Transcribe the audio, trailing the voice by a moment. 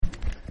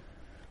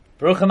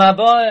Bruchim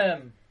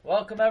Haboim!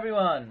 Welcome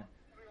everyone.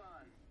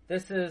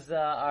 This is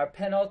our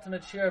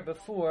penultimate share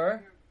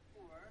before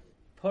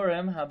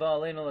Purim Haba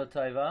Aleinu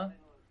L'Taiva.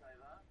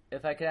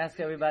 If I could ask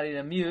everybody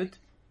to mute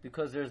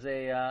because there's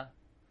a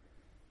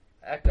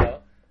echo.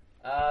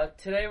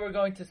 Today we're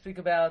going to speak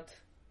about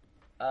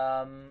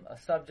a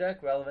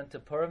subject relevant to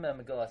Purim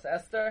and Megillas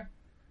Esther.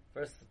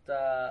 First,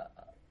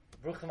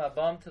 Bruchim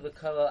Haboim to the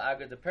Kollel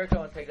Agra de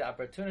Perko, and take the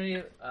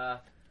opportunity.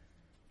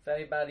 If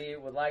anybody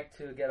would like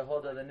to get a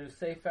hold of the new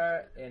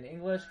Sefer in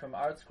English from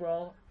Art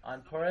Scroll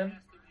on Purim,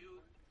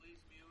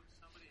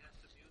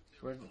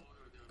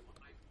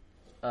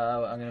 I'm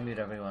going to mute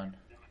everyone.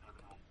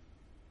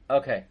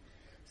 Okay,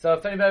 so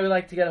if anybody would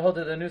like to get a hold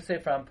of the new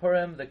Sefer on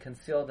Purim, the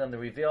Concealed and the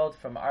Revealed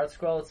from Art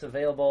Scroll, it's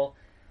available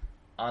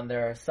on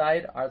their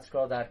site,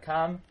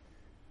 artscroll.com.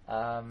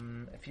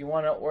 If you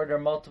want to order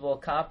multiple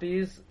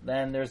copies,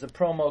 then there's a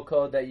promo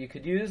code that you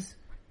could use.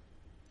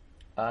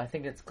 I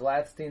think it's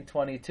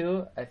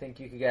Gladstein22. I think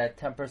you could get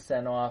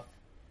 10% off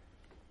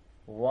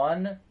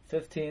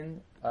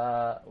 15,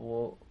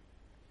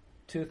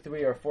 2,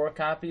 3, or 4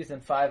 copies,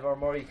 and 5 or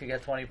more you could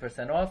get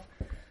 20% off.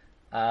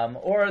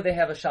 Or they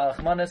have a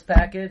Shalach Manas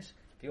package.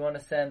 If you want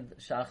to send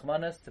Shalach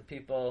Manas to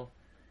people,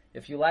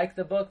 if you like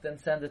the book, then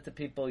send it to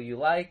people you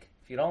like.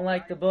 If you don't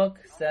like the book,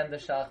 send the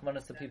Shalach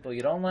Manas to people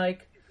you don't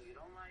like.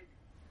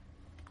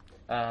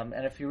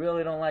 And if you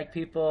really don't like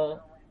people,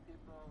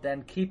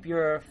 then keep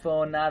your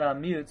phone not on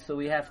mute, so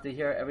we have to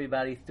hear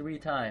everybody 3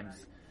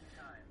 times.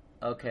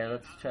 Okay,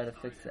 let's try to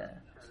fix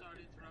that. I'm sorry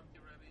to interrupt you,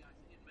 Rebbe. I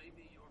think it may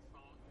be your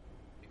phone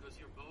because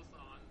you're both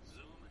on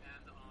Zoom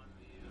and on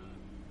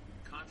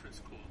the conference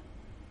call.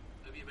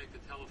 Maybe you make the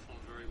telephone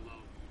very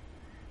low.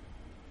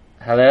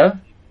 Hello?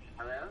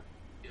 Hello?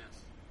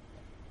 Yes.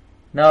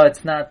 No,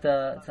 it's not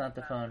the phone.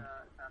 There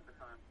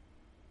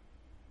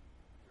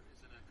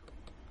is an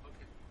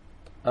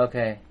echo.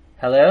 Okay.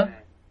 Hello?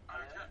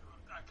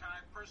 Can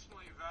I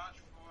personally vouch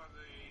for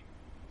the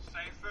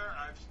Sefer?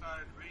 I've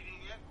started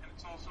reading it, and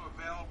it's also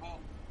available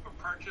for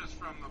purchase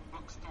from the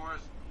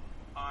bookstores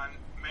on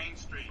Main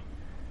Street.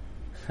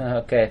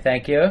 Okay,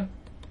 thank you.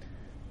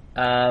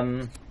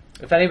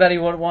 If anybody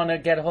would want to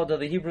get a hold of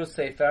the Hebrew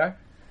Sefer,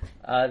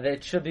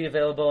 it should be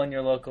available in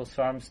your local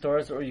farm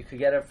stores, or you could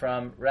get it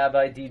from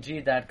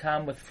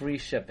rabbidg.com with free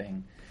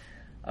shipping.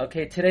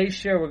 Okay, today's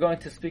share we're going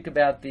to speak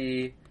about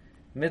the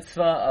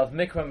mitzvah of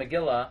Mikra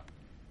Megillah,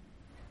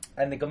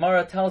 and the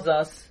Gemara tells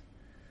us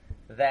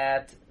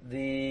that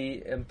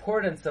the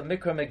importance of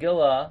Mikra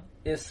Megillah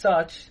is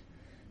such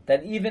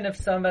that even if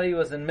somebody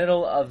was in the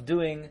middle of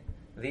doing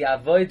the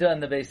Avodah in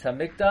the Beis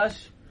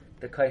HaMikdash,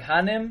 the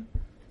Kohanim,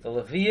 the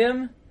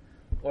Leviim,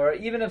 or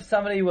even if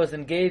somebody was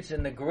engaged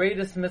in the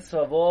greatest mitzvah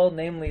of all,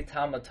 namely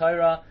Talmud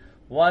Torah,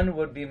 one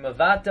would be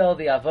Mevatel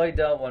the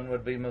Avodah, one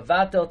would be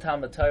Mevatel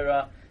Talmud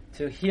Torah,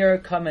 to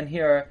come and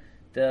hear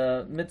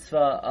the mitzvah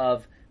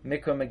of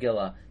Mikra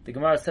Megillah. The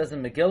Gemara says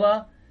in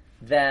Megillah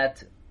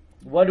that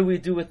what do we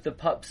do with the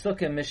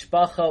psukim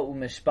Mishpacha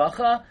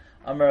u'Mishpacha?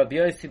 Amar Rabbi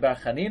Yossi bar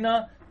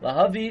Chanina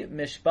lahavi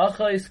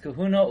Mishpacha is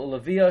kahuna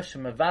u'Levia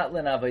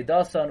shemevatlin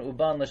avodasan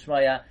uban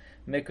l'shmaya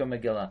Mikra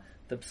Megillah.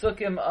 The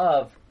psukim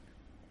of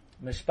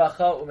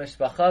Mishpacha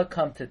u'Mishpacha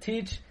come to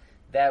teach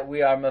that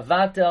we are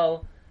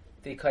mevatel,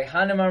 the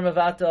Kohanim are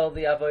mevatel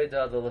the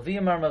avodah, the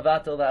Leviim are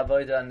mevatel the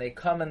avodah, and they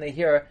come and they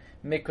hear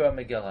Mikra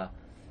Megillah.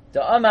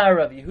 The Amar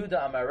Rav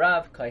Yehuda Amar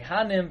Rav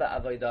Kohanim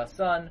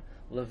ba'avodasan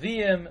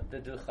Leviim the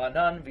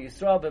Duchanan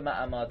v'Yisrael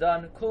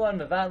b'Ma'amadan Kulan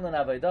mevatlin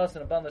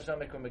avodasan uban l'shmaya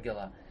Mikra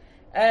Megillah.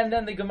 And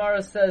then the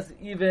Gemara says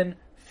even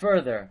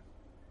further,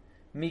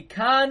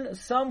 Mikan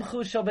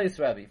samchu shel beis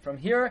Rebbe. From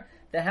here,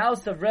 the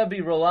house of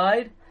Rebbe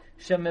relied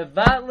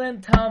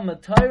shemevatlin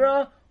Talmud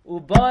Torah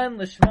uban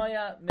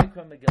l'shmaya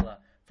Mikra Megillah.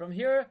 From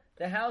here,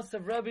 the house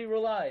of Rebbe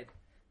relied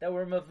that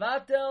we're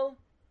mevatel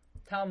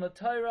Talmud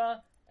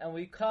Torah and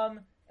we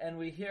come and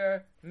we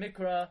hear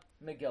Mikra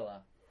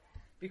Megillah.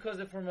 Because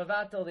if we're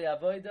mevatel the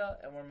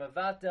Avodah and we're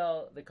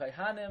mevatel the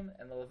Kohanim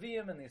and the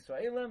Leviim and the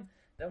Yisraelim,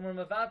 then we're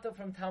mevatel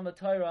from Talmud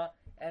Torah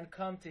and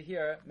come to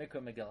hear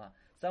Mikra Megillah.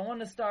 So I want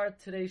to start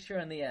today's share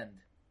in the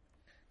end.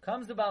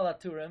 Comes the Baal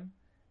HaTurim,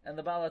 and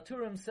the Baal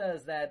HaTurim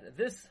says that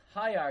this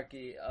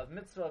hierarchy of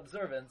mitzvah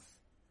observance,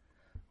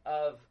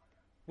 of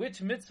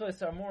which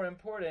mitzvahs are more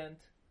important,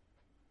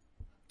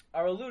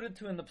 are alluded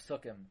to in the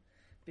psukim.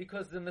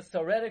 Because the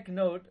Masoretic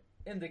note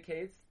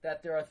indicates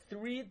that there are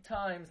 3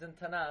 times in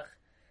Tanakh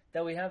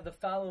that we have the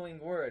following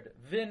word,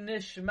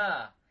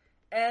 V'nishma,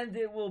 and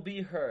it will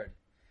be heard.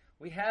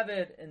 We have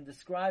it in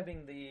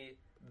describing the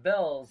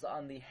bells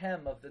on the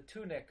hem of the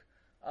tunic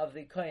of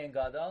the Kohen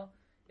Gadol.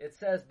 It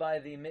says by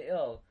the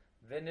Me'il,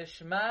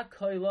 V'nishma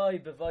koiloi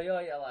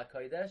b'voyoi el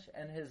HaKodesh,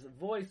 and his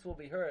voice will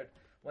be heard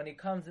when he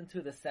comes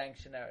into the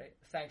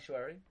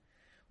sanctuary.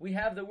 We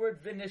have the word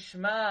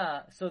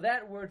V'nishma, so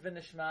that word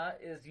V'nishma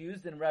is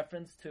used in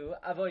reference to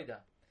Avodah.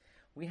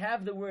 We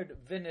have the word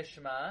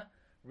V'nishma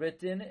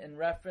written in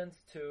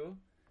reference to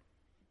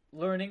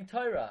learning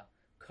Torah.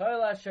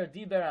 Kol asher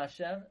diber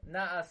Hashem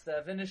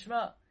na'aseh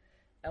v'nishma.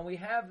 and we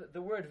have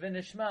the word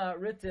Vinishma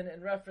written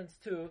in reference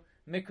to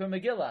Mikra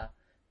Megillah.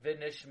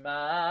 Vinishma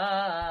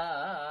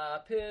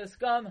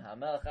Piskam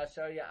Hamelch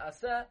Asher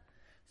Ya'aseh.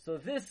 So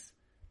this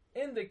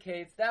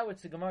indicates that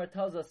which the Gemara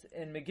tells us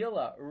in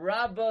Megillah.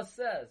 Rabbah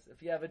says,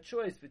 if you have a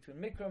choice between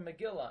Mikra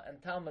Megillah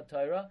and Talmud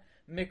Torah,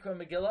 Mikra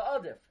Megillah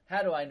Adif.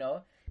 How do I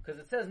know? Because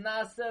it says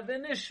Nasa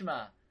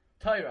Vinishma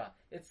Torah.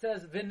 It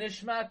says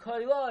Vinishma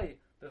Koiloi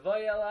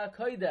B'Vayala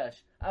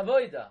Kodesh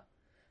Avoida.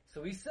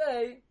 So we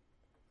say,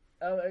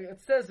 it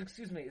says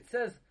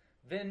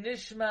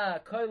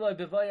Vinishma Koiloi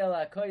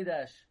B'Vayala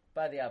Kodesh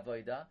by the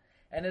Avoida,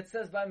 and it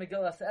says by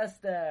Megillas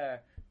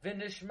Esther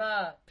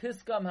Vinishma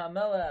Piskam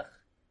HaMelech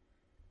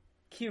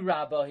Ki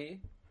Rabbahi.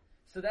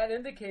 So that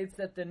indicates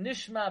that the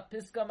Nishma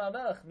Piskam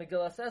HaMelech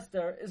Megillas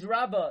Esther is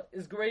Rabbah,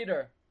 is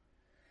greater.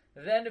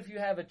 Then if you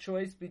have a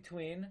choice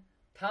between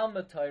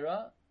Talmud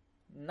Torah,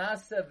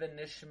 Nasa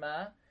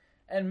Vinishma,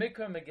 and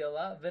Mikra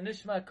Megillah,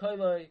 Vinishma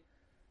Koiloi,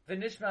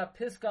 Vinishma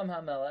Piskam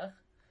HaMelech,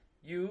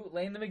 you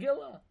lane the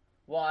Megillah.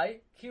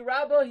 Why? Ki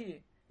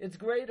Rabbahi, it's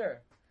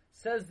greater.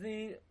 Says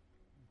the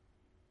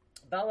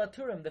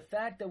Balaturim, the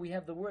fact that we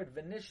have the word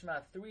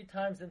Vinishma 3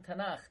 times in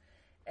Tanakh,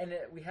 and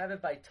we have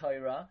it by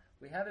Torah,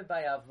 we have it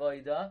by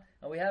Avoida,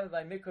 and we have it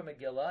by Mikra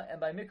Megillah, and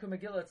by Mikra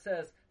Megillah it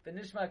says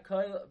Vinishma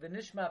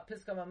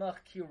Piskam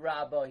HaMelech Ki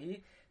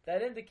Rabbahi.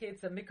 That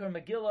indicates that Mikra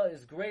Megillah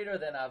is greater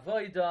than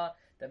Avoida,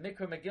 that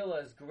Mikra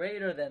Megillah is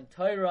greater than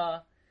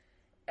Torah,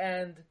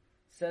 and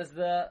says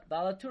the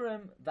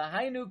Balaturim,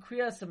 V'hainu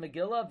Kriyas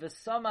Megillah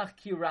V'samach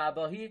Ki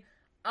Rabbahi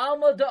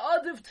Alma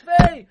Da'adiv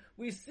Tvei.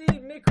 We see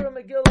Mikra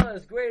Megillah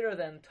is greater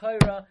than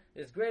Torah,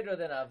 is greater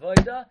than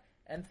Avoida,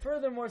 and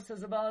furthermore says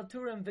the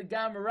Balaturim,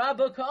 V'gam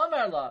Rabbah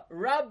Ka'amarla.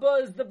 Rabbah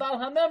is the Baal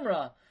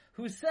HaMemra,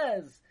 who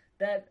says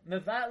that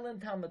Mevatlin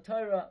Talmud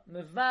Torah,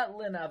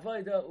 Mevatlin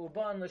Avoida,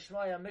 Uban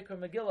L'shmaya Mikra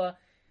Megillah.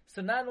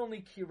 So not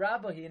only Ki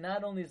Rabbahi,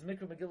 not only is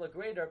Mikra Megillah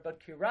greater, but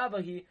Ki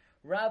Rabbahi,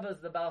 Rabbah is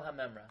the Baal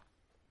HaMemra.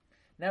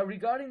 Now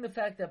regarding the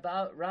fact that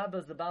Rabbah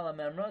is the Baal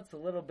HaMemra, it's a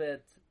little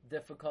bit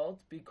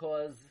difficult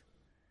because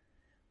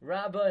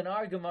Rabbah in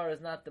our Gemara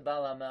is not the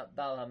Baal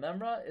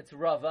HaMemra, it's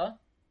Rava.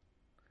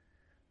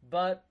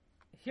 But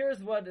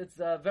here's what it's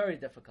very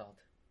difficult.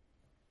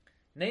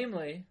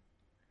 Namely,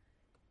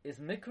 is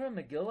Mikra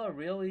Megillah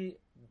really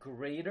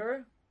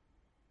greater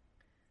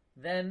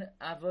than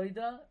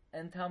Avoida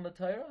and Talmud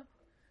Torah?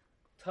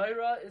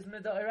 Torah is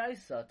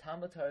Mid'oraisa,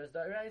 Talmud Torah is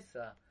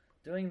D'oraisa.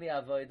 Doing the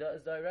Avoida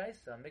is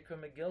D'oraisa. Mikra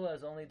Megillah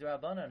is only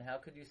D'Rabbanan. How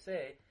could you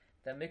say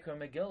that Mikra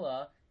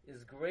Megillah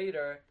is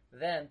greater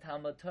than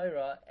Talmud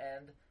Torah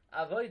and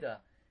Avoida?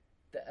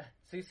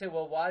 So you say,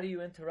 well, why do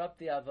you interrupt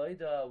the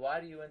Avoida? Why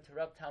do you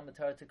interrupt Talmud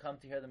Torah to come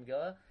to hear the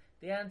Megillah?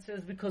 The answer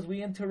is because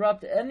we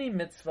interrupt any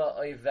mitzvah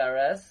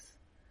oiveres.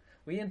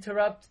 We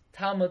interrupt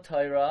Talmud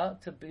Torah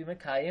to be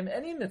Mekayim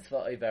any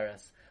mitzvah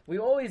oiveres. We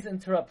always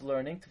interrupt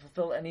learning to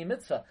fulfill any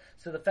mitzvah.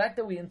 So the fact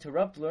that we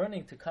interrupt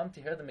learning to come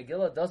to hear the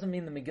Megillah doesn't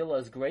mean the Megillah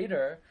is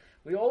greater.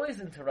 We always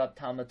interrupt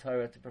Talmud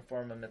Torah to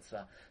perform a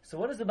mitzvah. So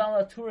what does the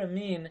Baal HaTurah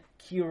mean,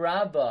 Ki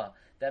Rabbah,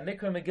 that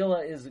Mikra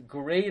Megillah is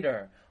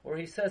greater? Or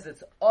he says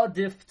it's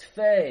Adif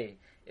Tfei,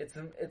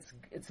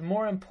 it's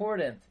more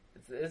important.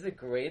 Is it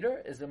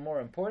greater? Is it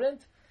more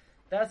important?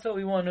 That's what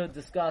we want to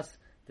discuss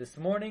this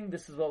morning.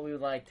 This is what we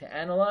would like to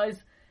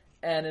analyze.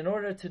 And in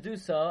order to do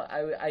so,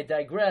 I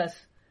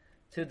digress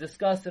to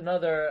discuss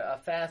another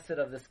facet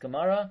of this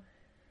Gemara.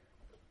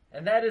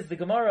 And that is the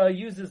Gemara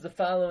uses the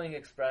following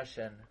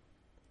expression.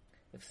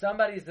 If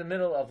somebody's in the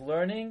middle of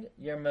learning,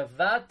 you're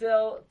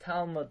mevatel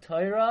Talmud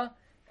Torah,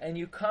 and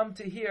you come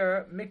to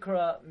hear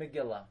Mikra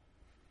Megillah.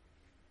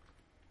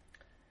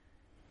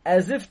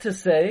 As if to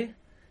say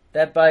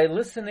that by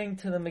listening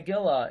to the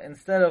Megillah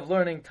instead of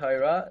learning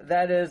Torah,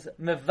 that is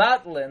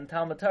mevatlin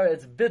Talmud Torah,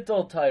 it's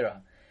bittul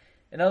Torah.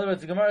 In other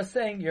words, the Gemara is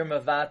saying you're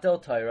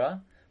mevatel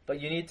Torah, but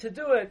you need to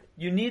do it.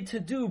 You need to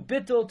do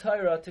bittul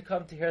Torah to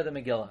come to hear the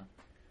Megillah.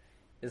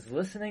 Is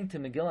listening to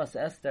Megillas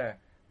Esther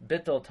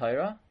bittul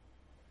Torah?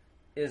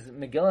 Is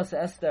Megillas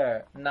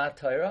Esther not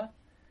Torah?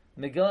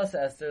 Megillas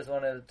Esther is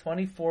one of the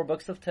 24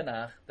 books of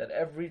Tanakh that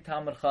every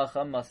Talmud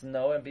Chacham must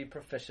know and be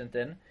proficient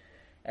in.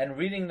 And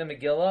reading the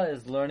Megillah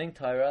is learning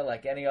Torah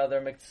like any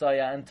other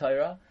Miktsaya and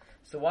Torah.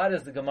 So why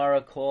does the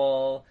Gemara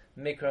call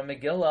Mikra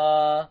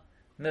Megillah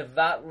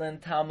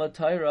Mevatlin Talmud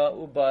Torah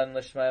Uban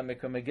Lishmaya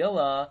Mikra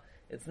Megillah?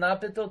 It's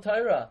not Bittul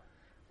Torah.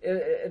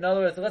 In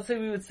other words, let's say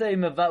we would say,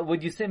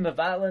 would you say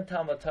Mevatlin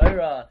Talmud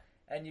Torah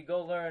and you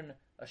go learn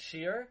a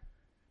shir?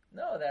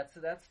 No,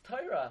 that's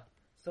Torah.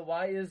 So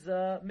why is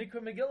Mikra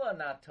Megillah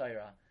not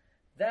Torah?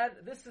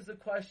 This is a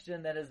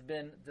question that has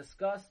been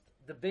discussed,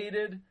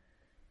 debated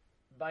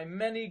by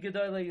many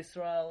Gedolei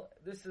Yisrael.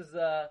 This is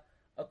a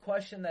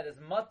question that is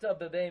Mata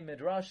Bebei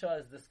Midrasha,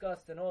 is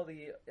discussed in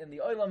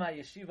the Olam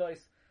HaYeshivos.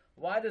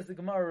 Why does the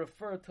Gemara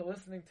refer to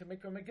listening to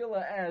Mikra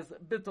Megillah as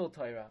Bittul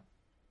Torah?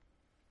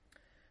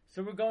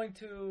 So we're going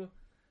to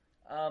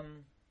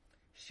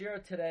share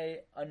today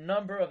a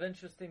number of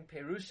interesting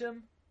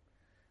Perushim,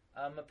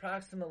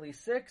 approximately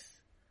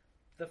 6.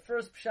 The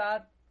first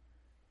pshat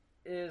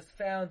is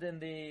found in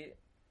the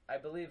I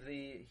believe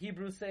the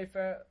Hebrew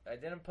Sefer. I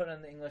didn't put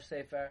in the English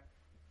Sefer.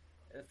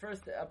 The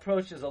first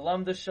approach is a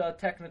Lamdasha,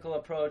 technical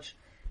approach.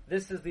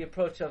 This is the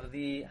approach of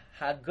the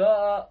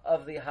Hagah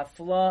of the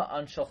Hafla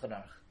on Shulchan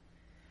Aruch.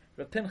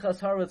 Rav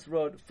Pinchas Horowitz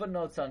wrote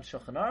footnotes on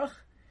Shulchan Aruch,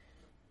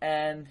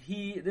 and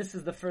this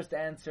is the first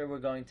answer we're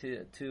going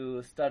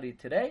to study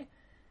today,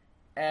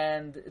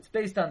 and it's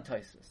based on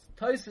Tosfos.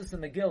 Tosfos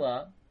in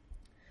Megillah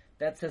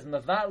that says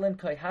Mevatlin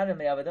Kohanim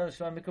Me'avadim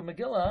Shema Mikra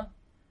Megillah.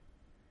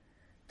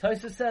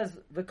 Tosfos says,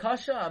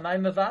 "V'kasha am I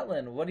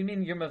mevatlin?" What do you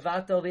mean you're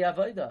mevatel the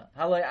avoda?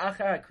 Halay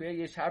achar kriya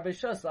yesh harbe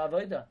shos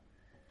avoda.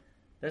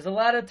 There's a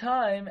lot of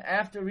time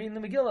after reading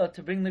the Megillah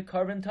to bring the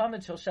carbon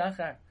tamid shel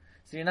shachar.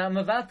 So you're not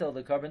mevatel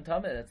the carbon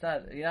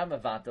tamid. You're not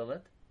mevatel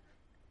it.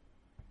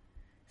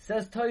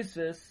 Says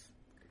Tosfos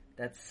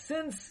that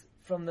since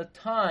from the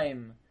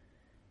time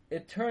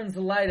it turns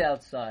light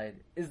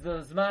outside is the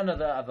zman of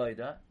the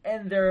avoda,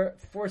 and they're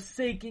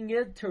forsaking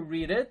it to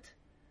read it,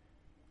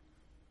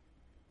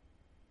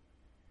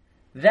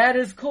 that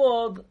is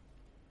called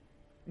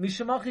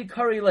Mishamachi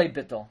Kari Le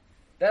Bittel.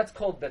 That's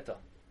called Bittel.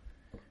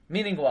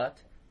 Meaning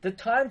what? The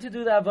time to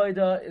do the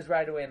Avodah is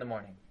right away in the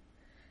morning.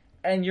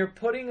 And you're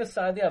putting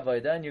aside the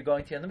Avodah and you're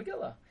going to end the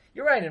Megillah.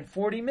 You're right, in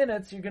 40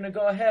 minutes you're going to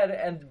go ahead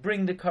and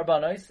bring the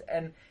Karbanos,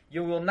 and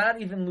you will not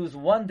even lose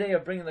one day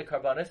of bringing the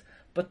Karbanos.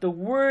 But the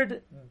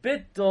word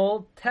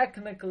Bittel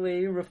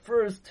technically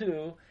refers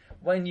to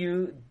when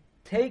you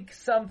take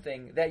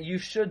something that you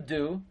should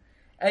do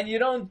and you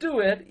don't do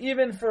it,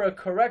 even for a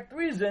correct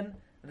reason,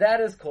 that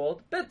is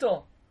called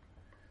bittul.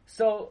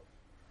 So,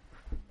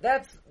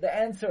 that's the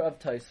answer of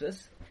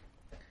Tosfos.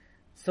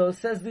 So it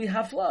says the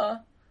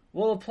Hafla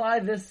will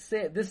apply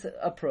this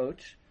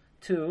approach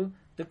to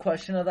the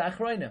question of the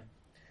Achronim.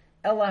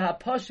 Ela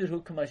ha'pashut hu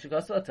k'may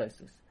shekaseh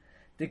Tosfos.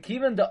 The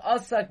kivan the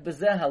asak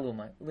bezeh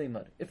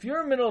halimud. If you're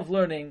in the middle of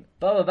learning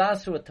Baba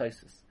Basra with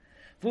Tosfos,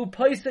 v'u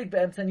poisek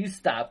be'emes and you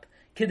stop,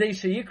 Kedei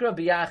sheyikra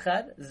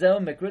biyachad zeh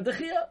mikra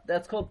dechia.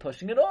 That's called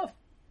pushing it off.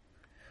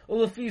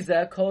 Ulefi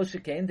zeh kol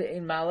shekein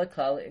de'ein malak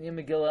klal in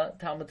Megillah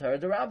Talmud Torah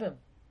derabim.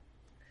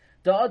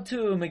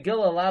 Da'atu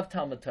Megillah lav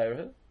Talmud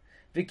Torah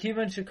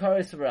v'kivan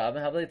shekaris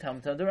rabim havlei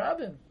Talmud Torah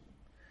derabim.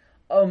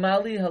 O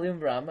mali halim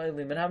rama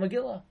elimin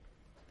ha-Megillah.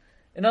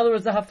 In other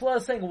words, the Hafla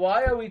is saying,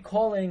 why are we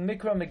calling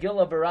Mikra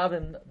Megillah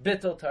barabim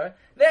bittul Torah?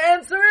 The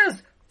answer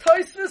is,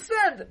 Tosfos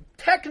said,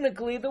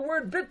 technically the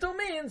word bittul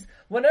means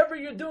whenever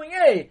you're doing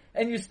A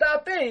and you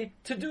stop A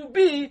to do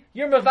B,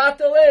 you're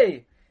mevatel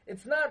A.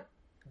 It's not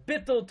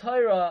bittul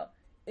Torah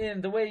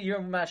in the way your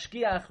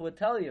mashgiach would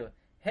tell you.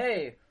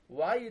 Hey,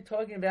 why are you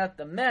talking about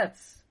the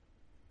Mets?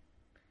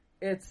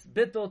 It's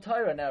bittul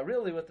Torah. Now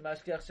really what the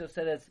mashgiach just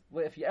said is,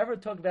 well, if you ever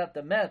talk about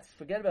the Mets,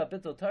 forget about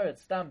bittul Torah,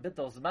 it's stam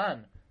bittul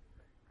zman.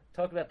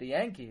 Talk about the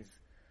Yankees.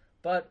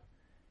 But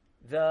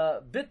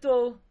the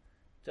bittul,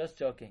 just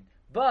joking.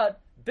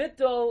 But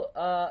bittul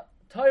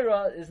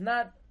Torah is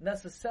not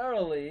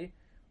necessarily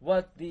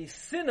what the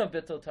sin of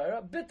bittul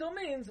Torah. Bittul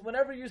means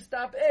whenever you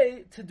stop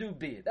A to do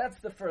B. That's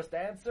the first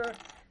answer.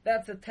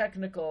 That's a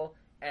technical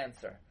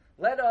answer.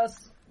 Let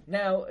us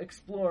now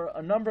explore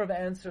a number of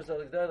answers of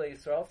the Gedolei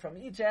Yisrael. From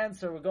each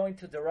answer, we're going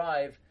to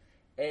derive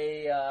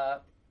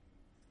a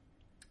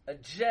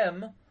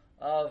gem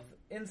of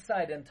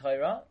insight in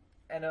Torah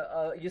and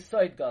a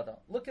Yesod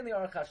Gadol. Look in the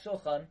Aruch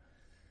HaShulchan.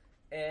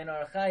 In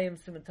Aruch Chaim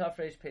Siman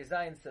Tafresh Pei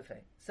Zayin Sefei,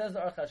 says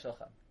Aruch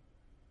HaShulchan.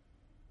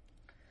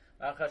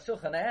 Aruch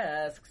HaShulchan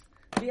asks,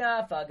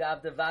 "V'af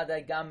agav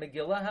devadai gam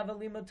Megillah have a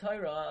limud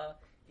Torah."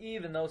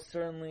 Even though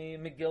certainly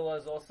Megillah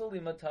is also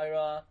limud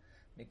Torah,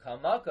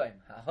 mikal makom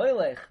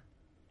hahoylech.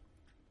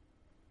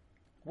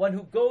 One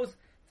who goes,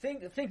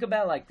 think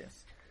about it like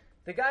this: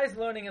 the guy's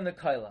learning in the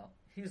Kollel.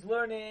 He's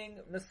learning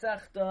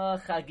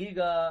Masechta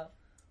Chagiga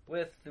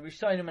with the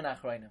Rishonim and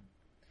Achronim,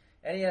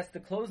 and he has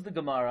to close the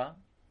Gemara.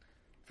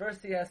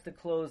 First he has to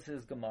close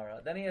his Gemara,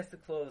 then he has to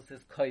close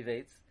his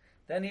Kovetz,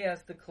 then he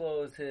has to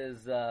close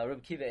his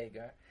Reb Kiva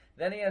Eger,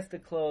 then he has to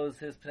close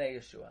his Pnei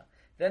Yeshua,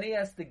 then he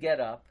has to get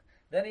up,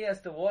 then he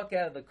has to walk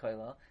out of the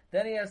kollel,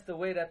 then he has to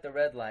wait at the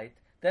red light,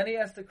 then he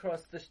has to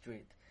cross the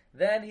street,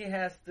 then he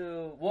has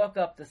to walk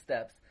up the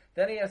steps,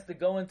 then he has to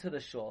go into the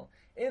shul.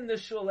 In the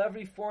shul,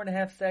 every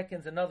 4.5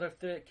 seconds another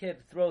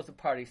kid throws a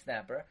party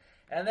snapper,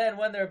 and then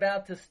when they're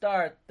about to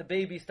start, the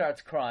baby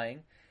starts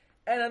crying,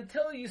 and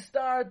until you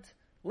start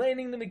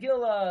laning the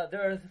Megillah,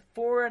 there are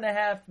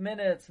 4.5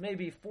 minutes,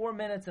 maybe 4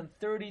 minutes and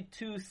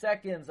 32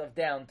 seconds of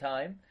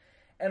downtime.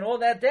 And all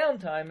that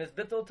downtime is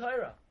bittul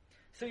Torah.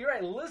 So you're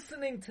right,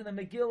 listening to the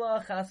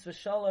Megillah, chas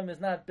v'shalom,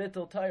 is not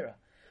bittul Torah.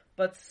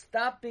 But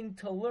stopping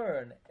to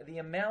learn, the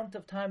amount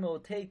of time it will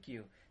take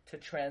you to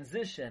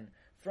transition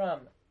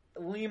from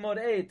limud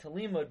A to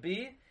limud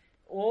B,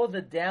 all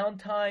the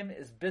downtime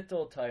is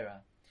bittul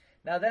Torah.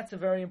 Now that's a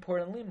very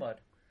important limud.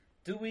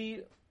 Do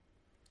we,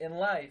 in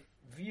life,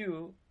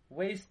 view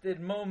wasted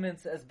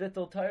moments as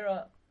bittul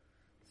Torah?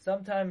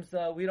 Sometimes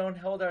we don't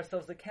hold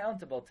ourselves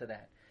accountable to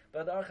that.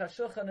 But the Aruch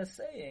HaShulchan is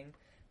saying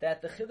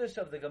that the Chiddush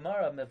of the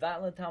Gemara,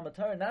 Mevatlan Talmud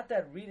Torah, not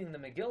that reading the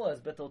Megillah is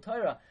Bittul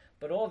Torah,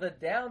 but all the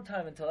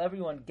downtime until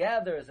everyone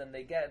gathers and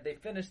they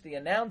finish the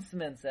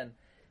announcements and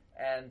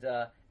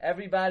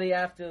everybody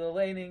after the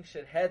laning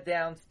should head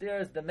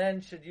downstairs. The men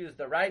should use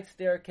the right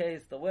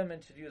staircase, the women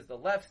should use the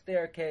left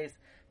staircase.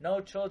 No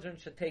children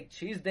should take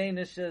cheese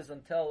danishes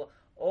until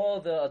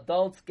all the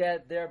adults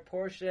get their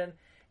portion.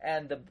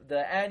 And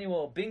the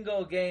annual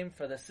bingo game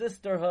for the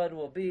sisterhood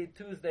will be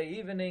Tuesday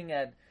evening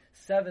at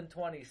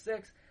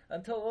 7:26.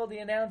 Until all the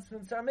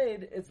announcements are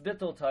made, it's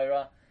Bittul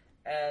Torah,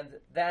 and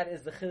that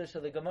is the Chiddush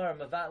of the Gemara,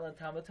 Mevatlan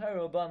Talmud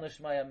Torah, Uban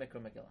L'Shmaya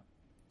Mikra Megillah.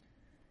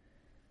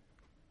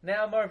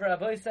 Now, Marv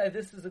Rabbi Isai,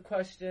 this is a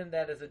question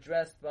that is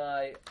addressed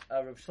by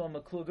Rav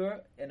Shlomo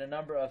Kluger in a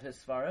number of his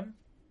Sfarim.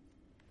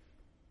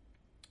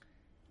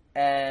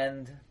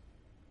 And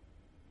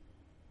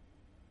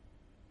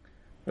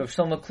Rav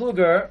Shlomo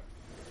Kluger,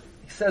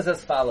 he says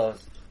as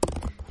follows.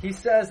 He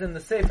says in the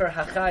Sefer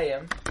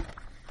HaChaim,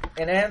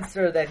 an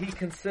answer that he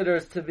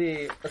considers to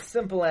be a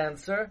simple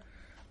answer,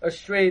 a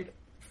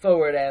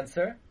straightforward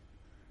answer,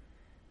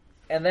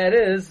 and that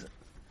is,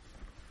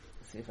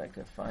 let's see if I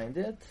can find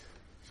it.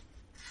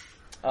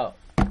 Oh,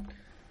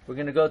 we're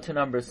going to go to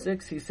number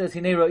 6. He says,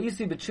 Hinei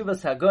ro'isi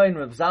b'tshuvas hagoyin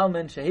Rav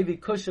Zalman shehevi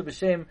kusha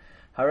b'shem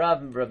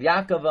harav Rav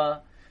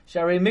Yaakova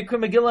sharei mikra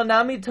Megillah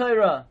nami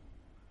Torah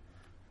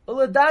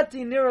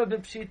uladati nira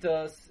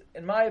b'pshitos.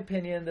 In my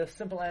opinion, the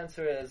simple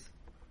answer is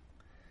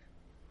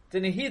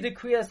reading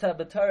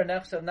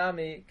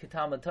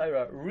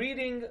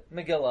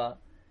Megillah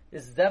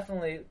is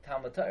definitely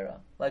Talmud Torah,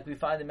 like we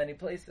find in many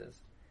places.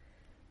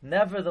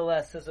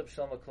 Nevertheless, says Rav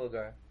Shlomo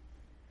Kluger,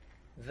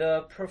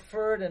 the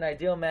preferred and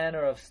ideal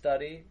manner of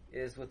study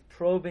is with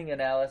probing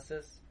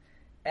analysis,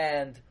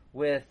 and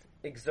with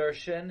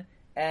exertion,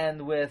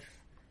 and with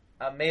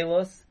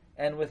amelos,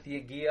 and with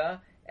yegia,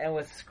 and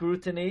with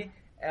scrutiny,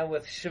 and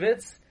with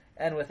shvitz,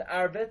 and with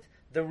arbit.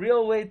 The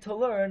real way to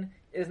learn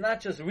is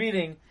not just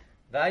reading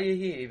Certainly,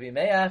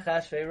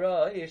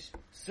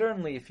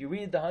 if you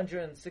read the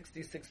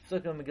 166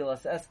 Psukim of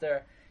Megillas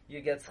Esther,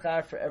 you get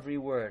schar for every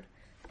word.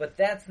 But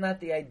that's not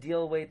the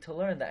ideal way to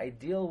learn. The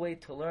ideal way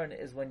to learn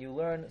is when you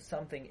learn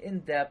something in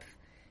depth,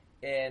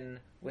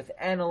 with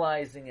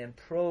analyzing and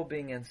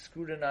probing and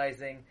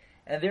scrutinizing.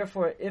 And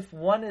therefore, if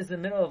one is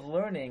in the middle of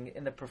learning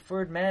in the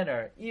preferred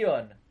manner,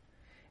 eon,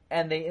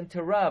 and they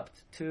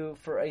interrupt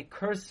for a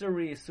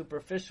cursory,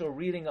 superficial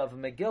reading of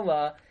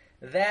Megillah,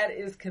 that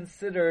is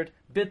considered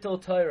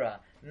Bittul Torah,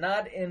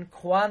 not in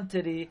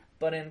quantity,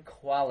 but in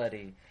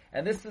quality.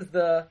 And this is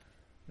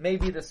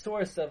maybe the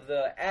source of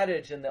the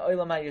adage in the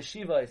Olam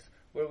HaYeshivos,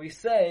 where we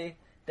say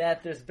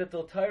that there's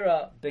Bittul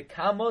Torah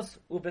bekamos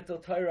u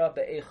Bittul Torah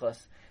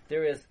be'echos.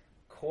 There is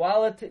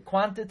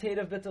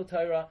quantitative Bittul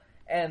Torah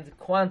and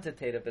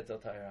quantitative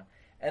Bittul Torah.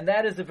 And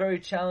that is a very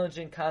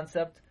challenging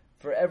concept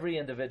for every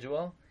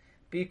individual,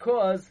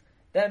 because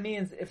that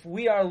means if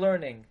we are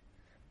learning,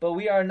 but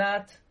we are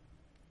not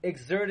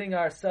exerting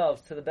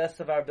ourselves to the best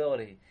of our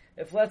ability.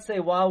 If, let's say,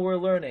 while we're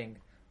learning,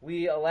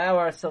 we allow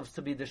ourselves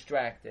to be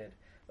distracted.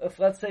 If,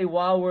 let's say,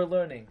 while we're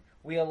learning,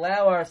 we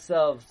allow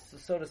ourselves,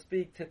 so to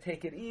speak, to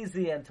take it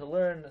easy and to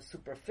learn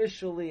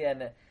superficially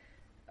and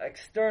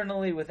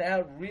externally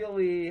without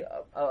really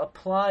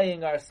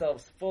applying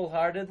ourselves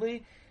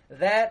full-heartedly,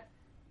 that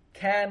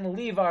can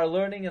leave our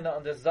learning in the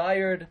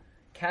undesired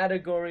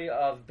category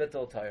of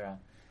Bittul Torah.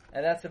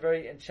 And that's a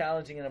very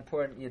challenging and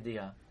important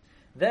idea.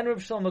 Then Rav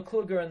Shlomo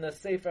Kluger in the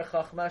Sefer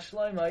Chachma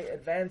Shloimeh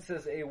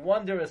advances a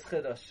wondrous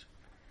chiddush.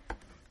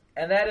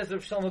 And that is,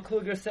 Rav Shlomo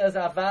Kluger says,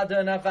 Avada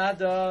and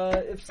Avada,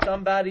 if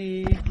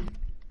somebody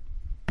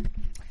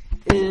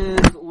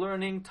is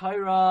learning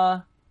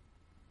Torah,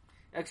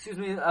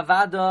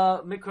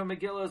 Avada, Mikra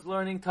Megillah is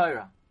learning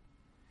Torah.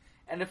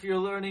 And if you're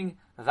learning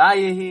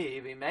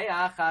Vayehi,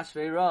 V'me'ach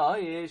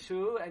Hashveira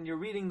Yeshu, and you're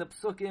reading the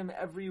Psukim,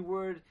 every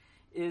word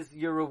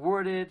you're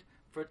rewarded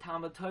for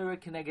Talmud Torah,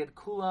 Keneged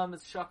Kulam,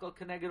 it's Shakal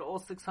Keneged all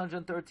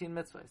 613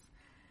 mitzvahs.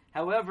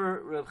 However,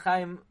 Rav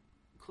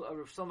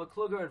Shlomo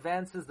Kluger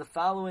advances the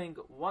following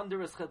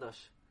wondrous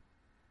chiddush,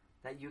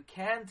 that you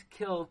can't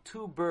kill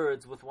two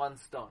birds with one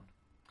stone.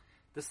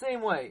 The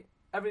same way,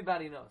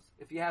 everybody knows,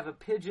 if you have a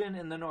pigeon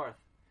in the north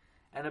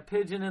and a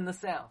pigeon in the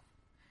south,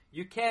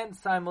 you can't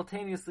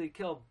simultaneously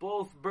kill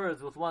both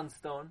birds with one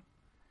stone.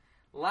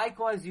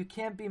 Likewise, you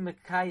can't be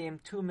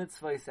mekayim two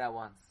mitzvahs at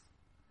once.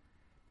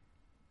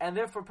 And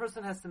therefore, a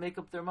person has to make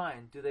up their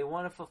mind. Do they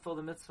want to fulfill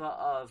the mitzvah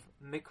of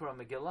Mikra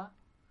Megillah?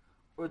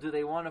 Or do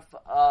they want to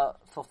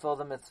fulfill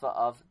the mitzvah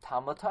of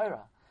Talmud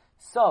Torah?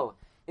 So,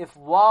 if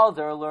while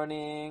they're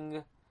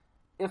learning,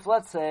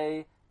 let's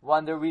say,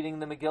 when they're reading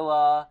the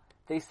Megillah,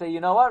 they say, you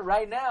know what,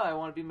 right now I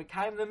want to be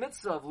Mekayim the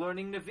mitzvah of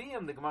learning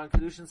Nevi'im. The Gemara in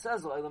Kedushin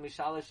says, Olam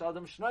Yishalish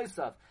Adam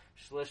Shnoisav,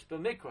 Shlish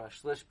B'Mikra,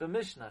 Shlish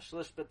B'Mishnah,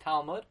 Shlish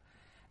B'Talmud.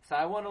 So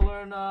I want to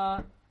learn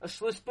a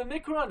Shlish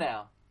B'Mikra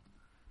now.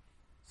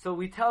 So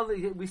we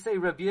say,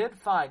 Rabbi Yid,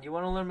 fine, you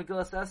want to learn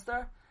Megillas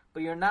Esther,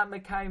 but you're not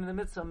Mekayim the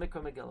mitzvah of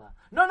Mikra Megillah.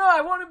 No,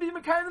 I want to be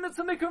Mekayim the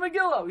mitzvah of Mikra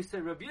Megillah. We say,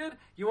 Rabbi Yid,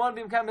 you want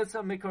to be Mekayim the mitzvah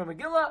of Mikra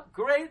Megillah?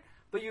 Great,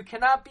 but you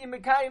cannot be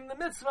Mekayim the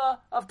mitzvah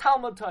of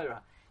Talmud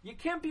Torah. You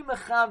can't be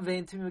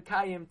Mechavein to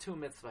Mekayim two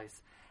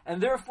mitzvahs.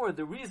 And therefore,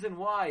 the reason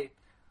why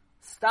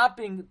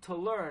stopping to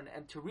learn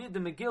and to read the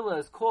Megillah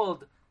is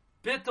called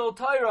Bittul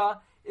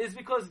Torah is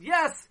because,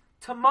 yes,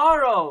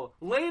 tomorrow,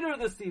 later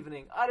this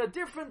evening, at a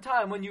different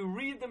time, when you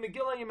read the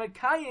Megillah, you're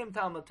Mekayim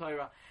Talmud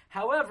Torah.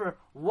 However,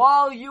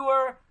 while you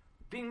are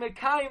being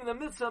Mekayim the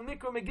mitzvah of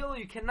Mikra Megillah,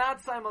 you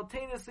cannot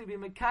simultaneously be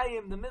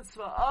Mekayim the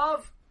mitzvah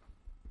of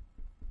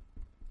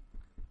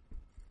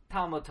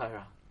Talmud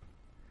Torah.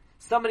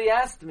 Somebody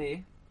asked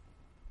me,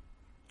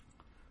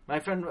 my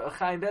friend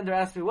Chaim Bender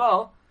asked me,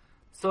 well,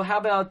 so how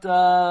about,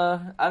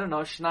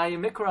 Shnai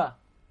Mikra?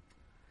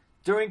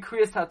 During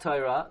Kriyas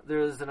HaTorah, there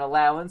is an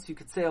allowance. You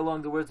could say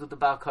along the words with the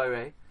Baal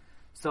Koreh.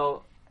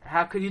 So,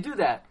 how could you do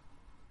that?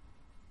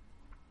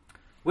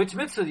 Which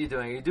mitzvah are you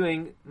doing? Are you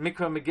doing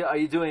Mikra Megillah? Are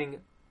you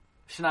doing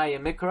Shnai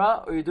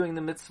Mikra? Or are you doing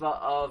the mitzvah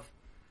of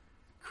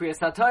Kriyas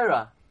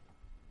HaTorah?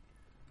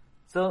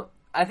 So,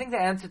 I think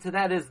the answer to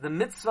that is the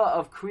mitzvah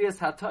of Kriyas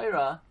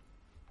HaTorah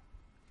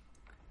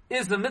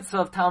is the mitzvah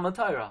of Talmud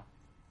Torah.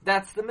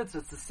 That's the mitzvah.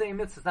 It's the same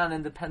mitzvah. It's not an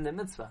independent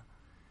mitzvah.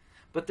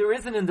 But there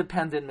is an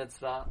independent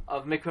mitzvah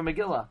of Mikra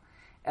Megillah.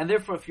 And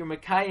therefore, if you're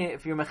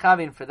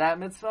mechavein for that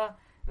mitzvah,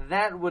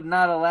 that would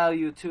not allow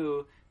you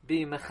to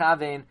be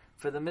mechavein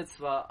for the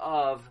mitzvah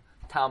of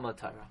Talmud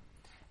Torah.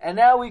 And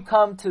now we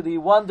come to the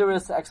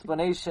wondrous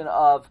explanation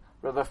of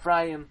Rav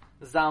Ephraim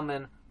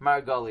Zalman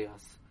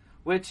Margolios,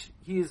 which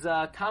he's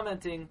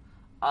commenting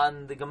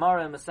on the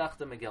Gemara in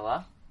Masechta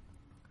Megillah.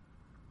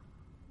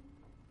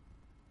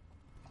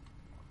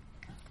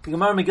 The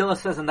Gemara Megillah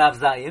says in Daf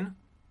Zayin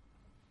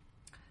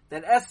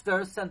that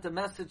Esther sent a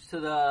message to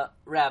the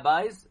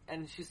rabbis,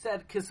 and she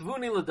said,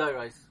 Kisvuni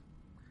l'doros,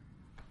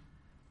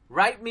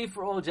 write me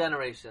for all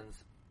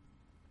generations.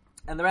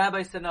 And the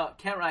rabbi said, no,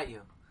 can't write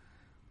you.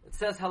 It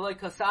says, Haloi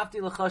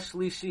kasafti l'cha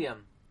shlishiyim.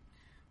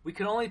 We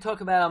can only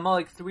talk about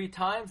Amalek 3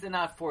 times and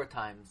not 4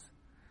 times.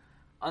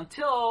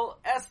 Until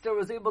Esther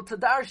was able to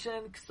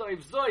darshan,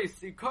 Ksoiv Zois,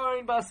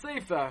 Yikorin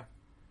Ba'Sefer.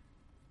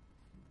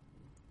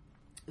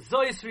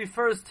 Zois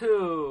refers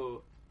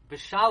to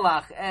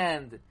Bishalach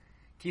and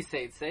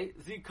Kiseitse.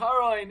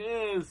 Zikaron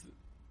is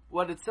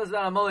what it says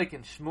about Amalek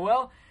and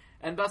Shmuel,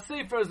 and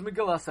Ba'Sefer is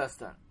Megillas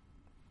Esther.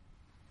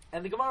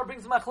 And the Gemara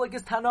brings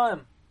Machlokes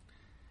Tanoim.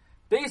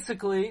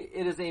 Basically,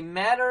 it is a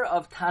matter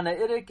of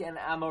Tanaitic and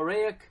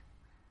Amoraic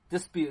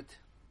dispute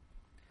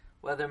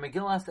whether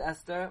Megillas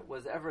Esther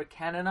was ever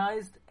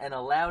canonized and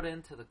allowed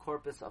into the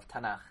corpus of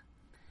Tanakh.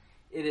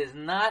 It is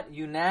not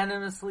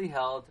unanimously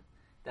held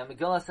that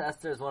Megillas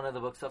Esther is one of the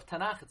books of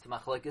Tanakh. It's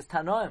Machlokes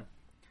Tanoim.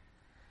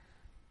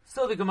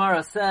 So the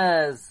Gemara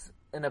says,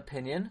 an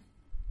opinion,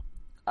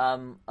 a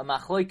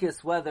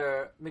Machlokes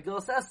whether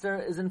Megillas Esther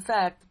is in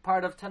fact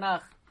part of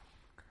Tanakh.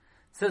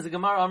 Says the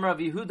Gemara, Amar Rav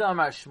Yehuda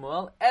Amar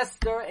Shmuel,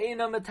 Esther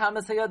eina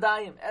metamas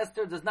hayadayim.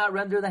 Esther does not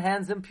render the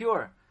hands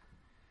impure.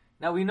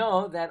 Now we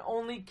know that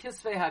only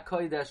Kisvei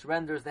HaKodesh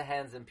renders the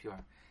hands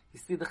impure. You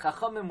see, the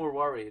Chachamim were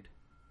worried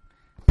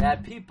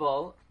that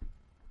people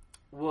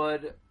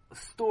would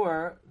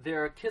store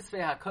their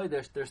Kisvei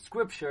HaKodesh, their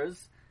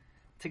scriptures,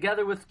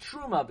 together with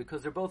Truma,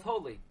 because they're both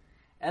holy.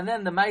 And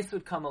then the mice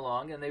would come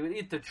along, and they would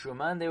eat the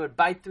Truma, and they would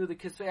bite through the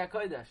Kisvei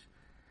HaKodesh.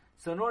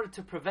 So in order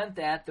to prevent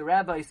that, the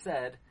rabbi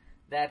said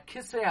that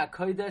Kisvei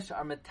HaKodesh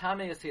are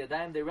Metame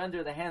Yadayim, they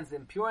render the hands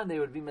impure, and they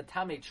would be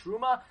Metame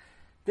Truma.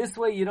 This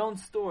way you don't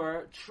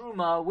store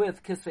Truma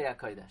with Kisvei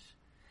HaKodesh.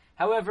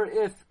 However,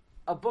 if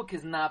a book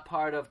is not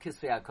part of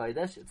Kisvei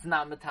HaKodesh, it's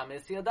not Metame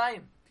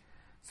Yadayim.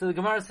 So the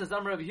Gemara says,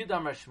 Amar Rav Yehuda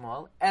Amar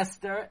Shmuel,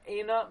 Esther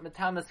eina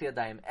Metame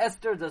Yadayim.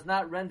 Esther does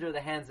not render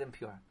the hands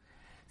impure.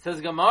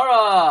 Says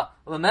Gemara,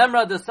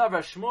 L'memra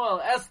desavar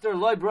Shmuel, Esther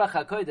loy brach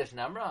HaKodesh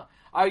nemra.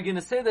 Are you going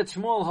to say that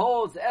Shmuel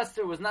holds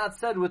Esther was not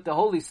said with the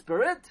Holy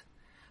Spirit?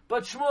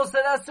 But Shmuel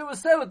said Esther was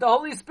said with the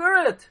Holy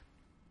Spirit.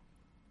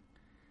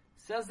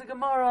 Says the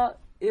Gemara,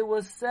 it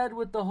was said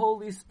with the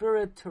Holy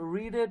Spirit to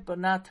read it, but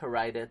not to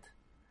write it.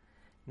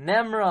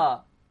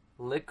 Nemra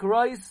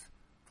likrois,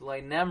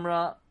 v'loi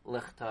nemra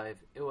lichtayv.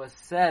 It was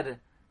said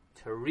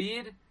to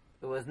read,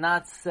 it was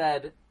not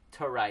said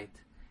to write.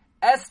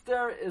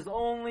 Esther is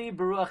only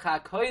Baruch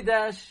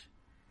HaKodesh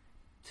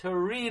to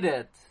read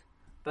it,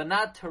 but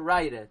not to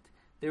write it.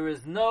 There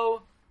is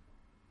no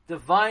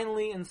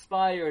divinely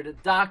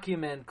inspired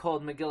document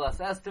called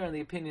Megillas Esther in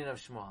the opinion of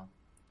Shmuel.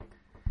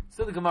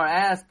 So the Gemara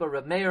asks, but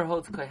Reb Meir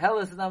holds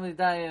Koheles Zidam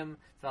Zidayim,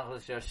 Tzmach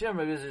L'Shashim,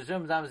 Reb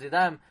Yisrael Zidam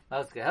Zidayim,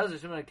 Maus Koheles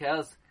Zidam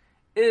Koheles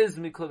is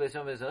Mikol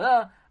B'Shem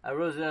V'Zolah,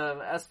 Aruz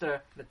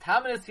Esther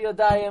Metamenes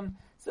Yadayim.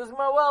 Says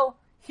Gemara, well,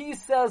 he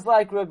says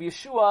like Reb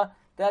Yeshua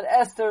that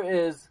Esther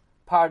is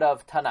part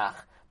of Tanakh.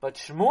 But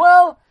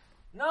Shmuel,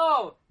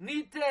 no,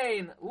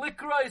 Nitain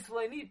Likrois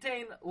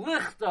Nitain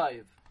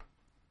Lichtayv.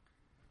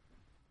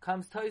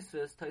 Comes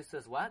Tosfos. Tosfos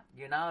says, what?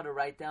 You're not allowed to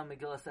write down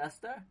Megillas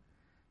Esther?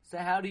 So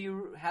how do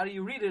you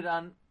read it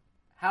on?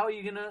 How are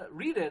you going to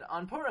read it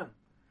on Purim?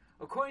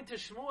 According to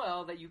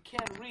Shmuel, that you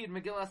can't read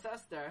Megillas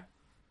Esther.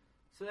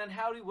 So then,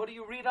 what do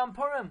you read on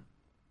Purim?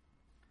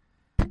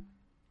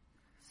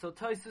 So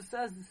Tosfos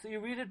says, so you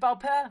read it Baal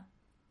Peh.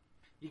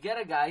 You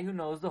get a guy who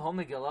knows the whole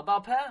Megillah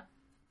Baal Peh.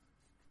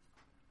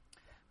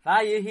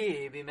 No,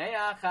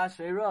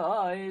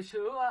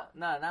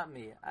 not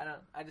me.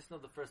 I just know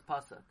the first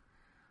pasuk.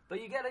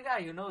 But you get a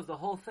guy who knows the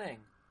whole thing.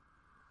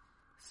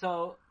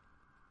 So,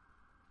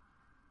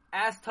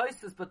 ask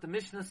Tosfos, but the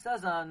Mishnah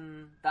says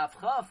on Daf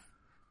Chaf,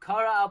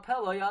 Kara al Peh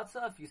lo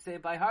yatsa. If you say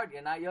it by heart,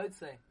 you're not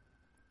Yotzei.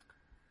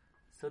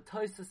 So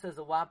Tosfos says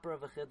a whopper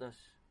of a chiddush,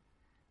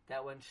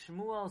 that when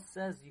Shmuel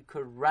says you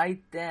could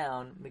write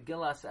down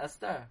Megillas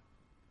Esther,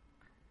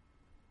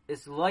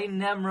 it's loy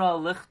nemra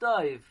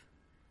lichtoiv.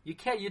 You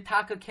can't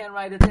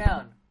write it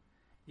down.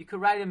 You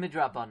could write a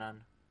midrabanan.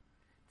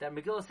 That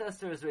Megillas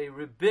Esther is a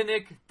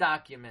rabbinic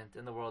document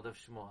in the world of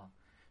Shmuel.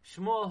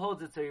 Shmuel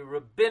holds it's a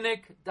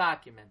rabbinic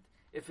document.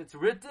 If it's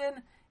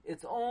written,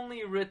 it's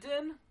only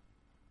written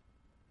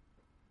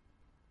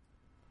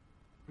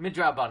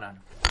midrabanan.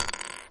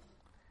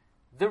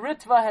 The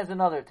Ritva has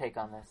another take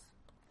on this.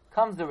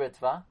 Comes the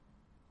Ritva.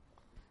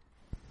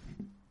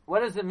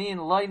 What does it mean?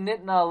 Loi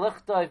nitna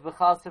lichtoiv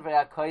b'chal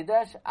sevrei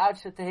HaKodesh ad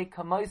shetehi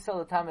kamoisa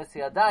l'tames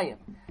yadayim.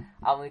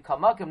 Avli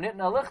kamakim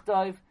nitna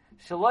lichtoiv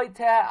shaloi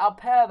teh al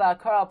peh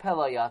v'akar al peh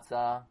lo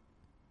yatsa.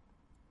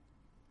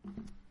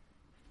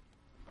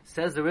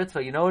 Says the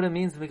Ritva, you know what it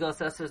means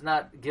Megillas Esther is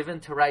not given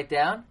to write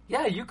down?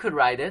 Yeah, you could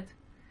write it.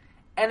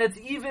 And it's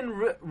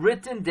even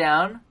written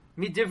down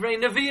midivrei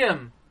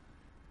neviim.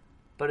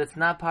 But it's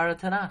not part of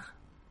Tanakh.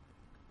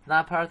 It's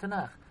not part of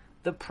Tanakh.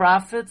 The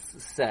prophets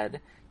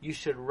said you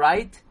should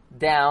write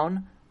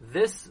down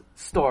this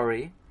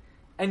story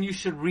and you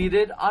should read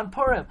it on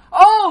Purim.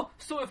 Oh,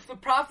 so if the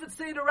prophets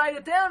say to write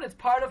it down, it's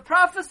part of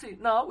prophecy.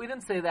 No, we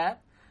didn't say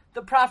that.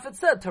 The prophet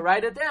said to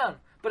write it down,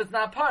 but it's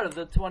not part of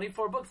the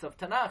 24 books of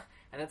Tanakh,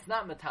 and it's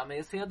not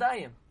Metameis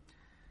Yadayim.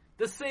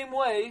 The same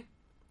way,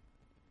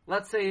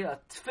 let's say a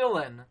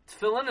tefillin.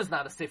 Tefillin is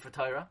not a Sefer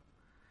Torah.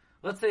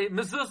 Let's say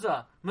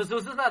mezuzah.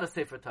 Mezuzah is not a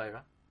Sefer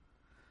Torah.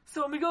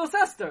 So Megillas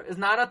Esther is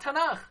not a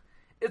Tanakh.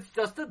 It's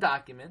just a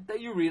document that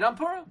you read on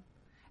Purim.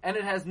 And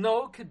it has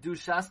no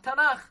Kedushas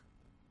Tanakh.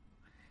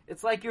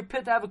 It's like your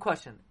pit. I have a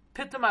question.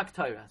 Pitamak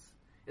Torahs.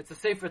 It's a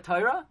Sefer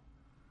Torah?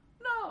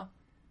 No.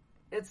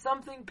 It's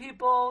something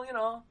people,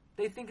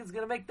 they think it's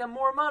going to make them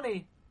more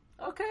money.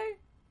 Okay,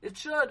 it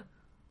should.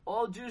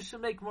 All Jews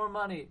should make more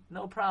money.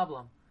 No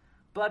problem.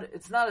 But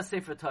it's not a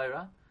Sefer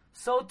Torah.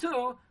 So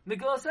too,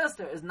 Megillas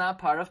Esther is not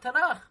part of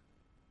Tanakh.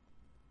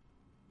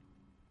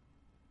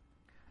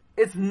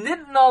 It's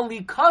Nitna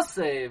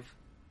Likasev,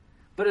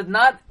 but it's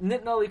not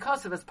Nitna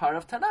Likasev as part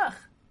of Tanakh.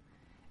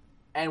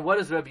 And what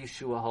does Rabbi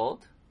Yeshua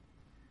hold?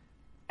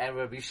 And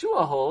Rabbi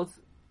Yeshua holds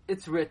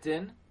it's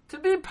written to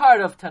be part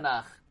of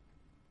Tanakh.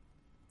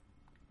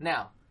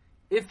 Now,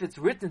 if it's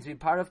written to be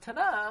part of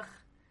Tanakh,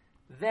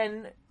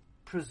 then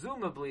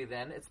presumably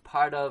it's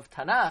part of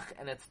Tanakh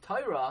and it's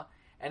Torah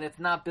and it's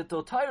not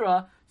Bittul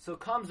Torah. So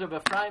comes Rabbi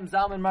Ephraim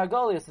Zalman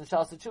Margolius and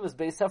Shas Teshuvos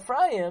Beis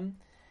Ephraim,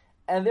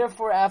 and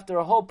therefore after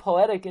a whole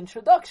poetic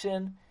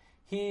introduction,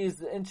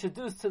 he's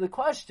introduced to the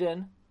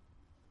question,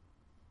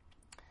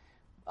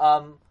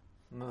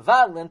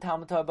 Mvatlin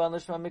Talmud Torah ban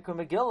lishma mikra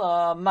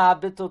Megillah ma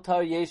bittul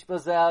Torah yesh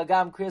bazel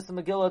gam kriyas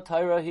Megillah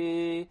Torah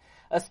hi,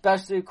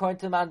 especially according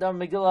to Mandam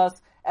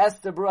Megillas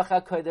Esther Baruch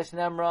HaKodesh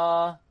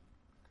Nemra.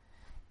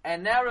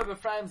 And now Rabbi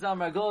Ephraim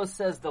Zalman Margolius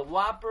says the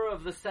whopper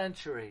of the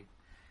century.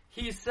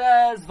 He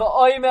says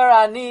va'omer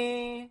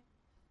ani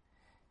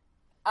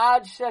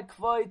ad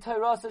shekvoi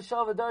Torah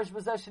shel v'darish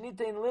b'zeh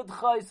shenitein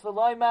lidchais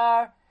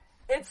v'loimer.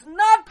 It's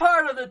not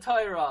part of the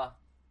Torah.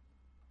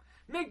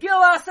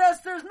 Megillas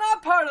Esther is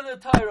not part of the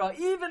Torah.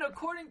 Even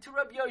according to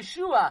Rabbi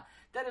Yeshua,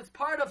 that it's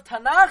part of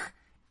Tanakh,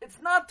 it's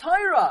not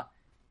Torah.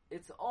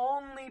 It's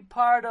only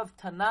part of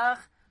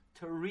Tanakh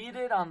to read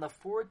it on the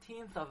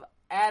 14th of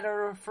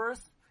Adar,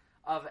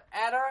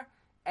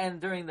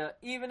 and during the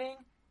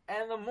evening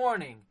and the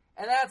morning.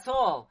 And that's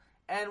all.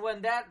 And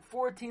when that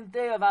 14th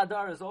day of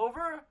Adar is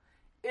over,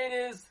 it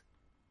is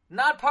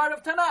not part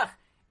of Tanakh.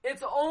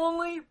 It's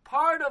only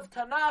part of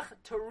Tanakh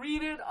to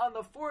read it on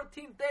the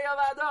 14th day of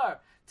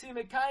Adar, to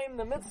Mekayim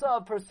the mitzvah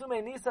of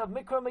Persumei Nisa of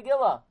Mikra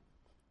Megillah.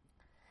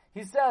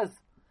 He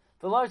says,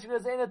 according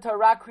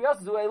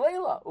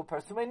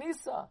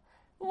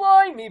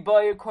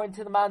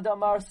to the Man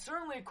Damar,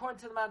 certainly according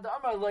to the Man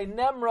Damar, Loi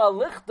Nemra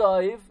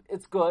Lichtoiv,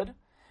 it's good,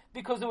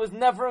 because it was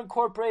never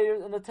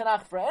incorporated in the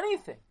Tanakh for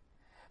anything.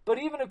 But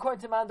even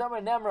according to Man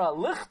Damar, Nemra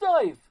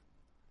Lichtoiv,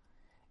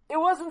 it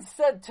wasn't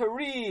said to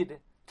read,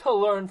 to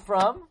learn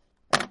from,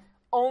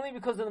 only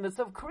because in the midst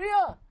of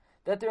Kriya,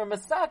 that they were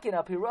masakin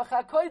up Ruach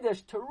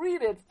HaKodesh to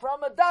read it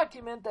from a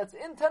document that's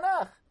in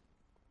Tanakh.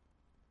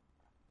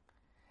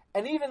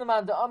 And even the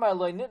Man Da'amar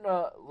Loi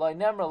Nemra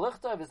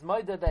Lichtav is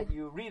moida that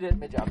you read it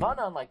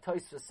midrabanan, like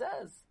Tosfos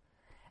says.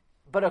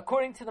 But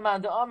according to the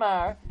Man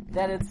Da'amar,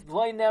 that it's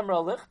Loi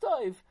Nemra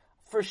Lichtav,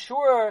 for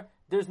sure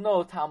there's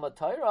no Talmud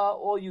Torah,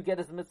 all you get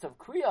is the mitzvah of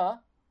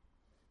Kriya.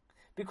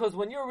 Because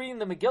when you're reading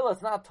the Megillah,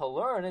 it's not to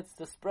learn, it's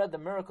to spread the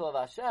miracle of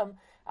Hashem.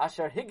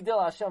 Asher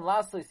Higdil Hashem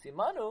Lasli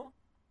Simanu.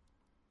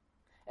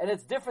 And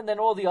it's different than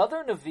all the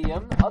other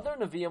Nevi'im. Other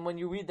Nevi'im, when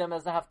you read them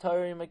as a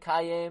Haftarah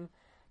Mekayim,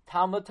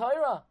 Talmud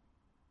Torah.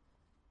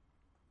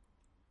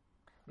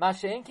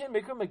 Masha'enkin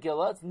Mikra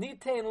Megillah, it's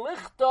Nitain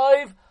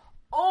Lichtov,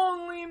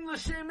 only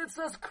L'Shem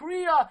Mitzvahs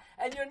Kriya,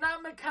 and you're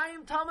not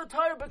Mekayim Talmud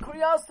Torah, but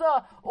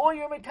Kriyasa, all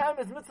you're Mekayim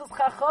is Mitzvahs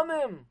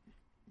Chachamim.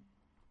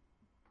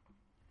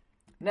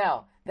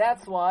 Now,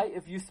 that's why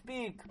if you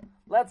speak,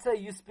 let's say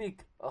you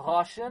speak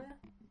Russian,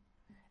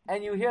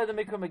 and you hear the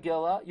Mikra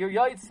Megillah, you're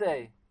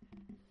Yotzei.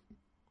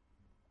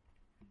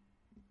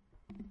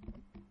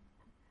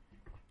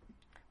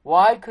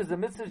 Why? Because the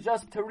mitzvah is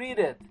just to read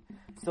it.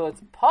 So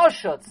it's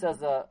Pashat, says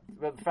the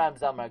Reb Ephraim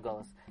Zalman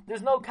Margolis.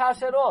 There's no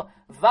kasha at all.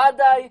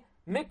 Vadai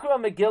Mikra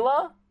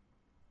Megillah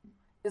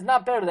is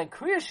not better than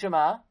Kriya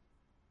Shema.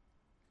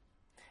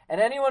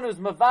 And anyone who's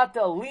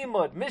Mavatel,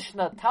 Limud,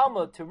 Mishnah,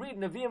 Talmud, to read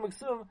Nevi'im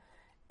Uksum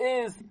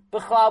is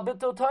B'chlal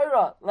B'to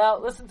Torah. Now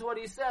listen to what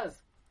he says.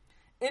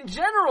 In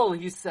general,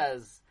 he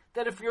says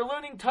that if you're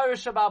learning Torah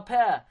Shabbal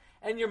Peh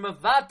and you're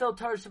Mavatel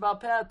Torah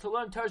Shabbal Peh to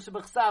learn Torah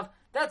Shabbat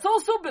that's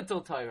also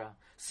B'to Torah.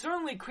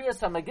 Certainly Kriyas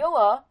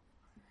HaMegillah,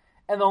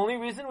 and the only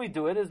reason we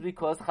do it is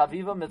because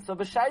Chaviva Mitzvah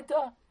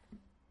B'Shaita.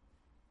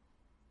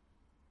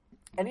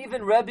 And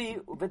even Rebbe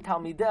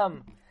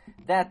V'Talmidem,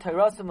 that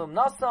Torahsim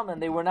Umnasam, and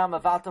they were not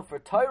Mavatel for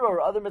Torah or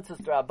other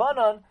Mitzvahs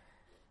Rabbanan,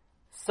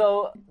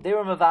 so they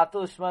were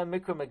Mavatel Shema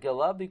Mikra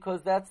Megillah,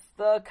 because that's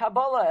the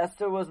Kabbalah.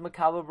 Esther was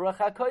Mekabel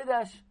Bracha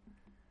Kodesh.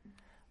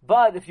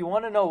 But if you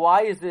want to know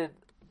why is it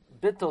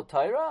Bittul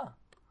Torah,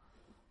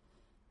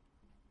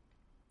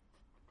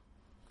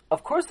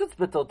 of course it's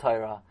Bittul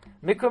Torah.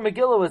 Mikra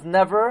Megillah was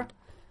never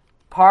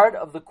part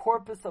of the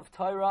corpus of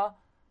Torah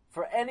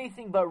for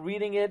anything but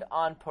reading it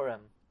on Purim.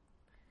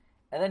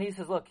 And then he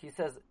says,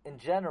 in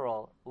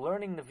general,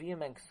 learning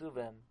Nevi'im and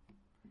Ksuvim,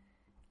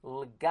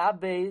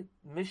 L'gabe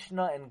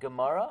Mishnah and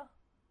Gemara,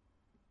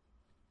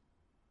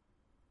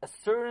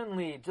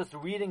 certainly just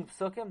reading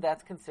Psukim,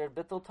 that's considered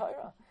Bittul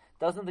Torah.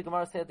 Doesn't the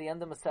Gemara say at the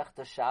end of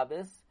Masechta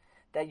Shabbos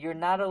that you're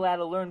not allowed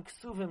to learn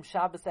Ksuvim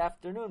Shabbos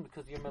afternoon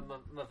because you're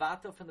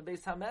Mavato from the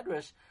Beis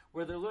HaMedrash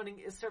where they're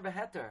learning Isser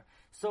V'Heter.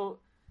 So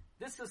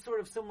this is sort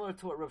of similar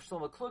to what Rav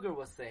Shlomo Kluger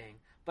was saying.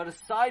 But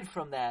aside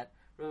from that,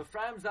 Rav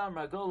Ephraim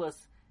Zalman Margolis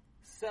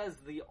says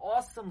the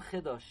awesome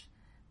Chiddush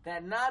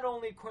that not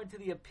only according to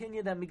the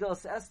opinion that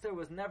Megillas Esther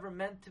was never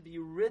meant to be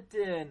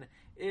written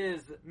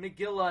is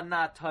Megillah,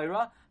 not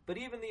Torah, but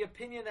even the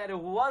opinion that it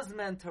was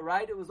meant to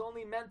write, it was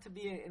only meant to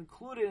be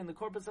included in the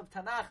corpus of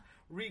Tanakh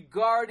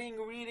regarding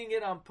reading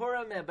it on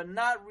Purim, but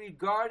not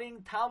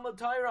regarding Talmud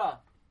Torah.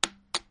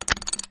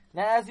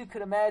 Now, as you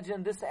could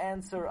imagine, this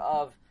answer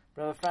of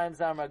Rav Ephraim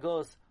Zalman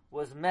Margolis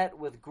was met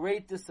with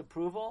great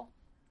disapproval,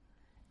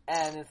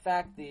 and in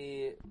fact,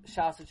 the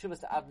Shas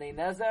Tshuvas Avnei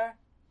Nezer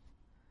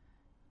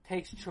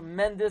takes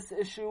tremendous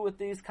issue with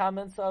these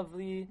comments of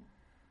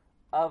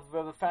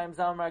Rav Ephraim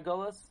Zalman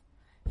Margolis.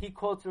 He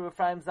quotes Rav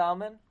Ephraim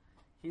Zalman.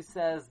 He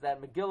says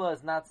that Megillah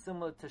is not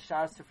similar to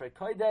Shar Sifrei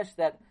Kodesh.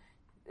 That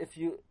if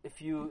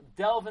you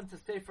delve into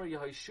Sefer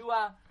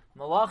Yehoshua,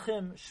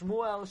 Malachim,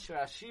 Shmuel, Shir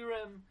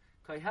Hashirim,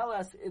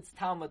 Koheles, it's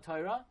Talmud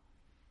Torah.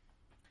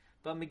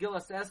 But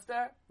Megillas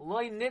Esther,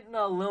 Loi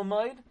Nitna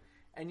Lilmoid,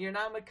 and you're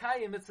not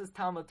Mekayim, it says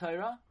Talmud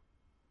Torah.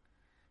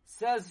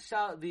 Says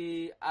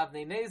the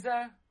Avnei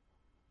Nezer,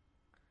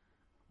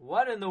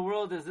 what in the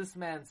world is this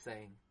man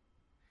saying?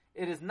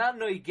 It is not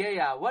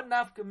noigeya. What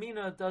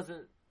nafkamina does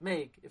it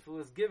make if it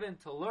was given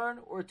to learn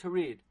or to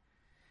read?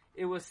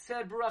 It was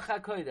said Baruch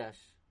HaKodesh.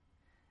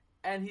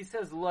 And he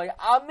says, Loi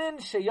amin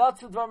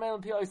sheyatzu dvar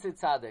me'elim pi osei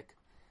tzadik.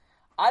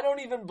 I don't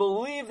even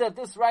believe that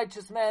this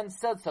righteous man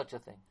said such a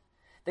thing.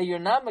 That you're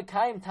not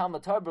Mekayim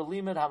Talmud Torah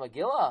b'limud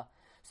HaMegillah.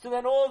 So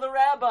then all the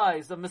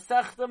rabbis of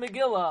Masechta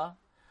Megillah,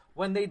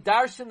 when they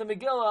darshan the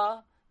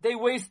Megillah, they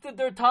wasted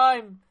their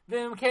time.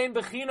 V'im came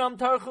b'chinam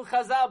tarchu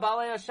chazal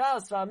b'alei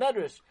hashas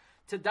v'amedrash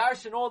to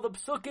darshan all the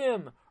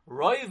psukim,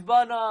 roiv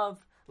banav,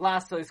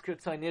 lasois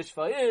kirtzon ish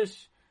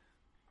va'ish,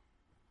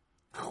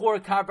 chor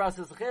karbras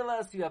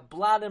escheles. You have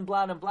blot and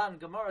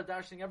Gemara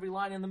darshaning every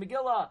line in the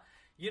Megillah.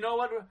 You know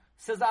what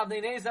says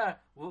Avnei Nezer?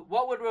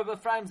 What would Rav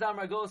Ephraim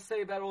Zalman Margolis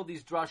say about all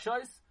these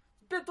drashos?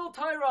 Bittul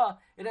Torah.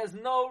 It has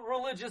no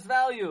religious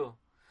value.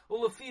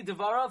 Ulefi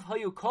devarav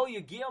hayu kol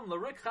yagiyam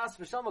larik chas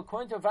v'sham.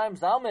 According to Ephraim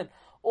Zalman,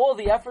 all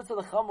the efforts of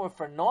the Chum were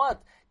for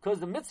naught because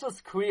the mitzvah's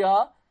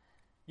kriya.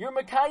 You're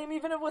Mekayim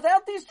even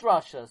without these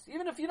drashas,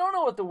 even if you don't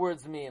know what the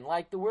words mean,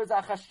 like the words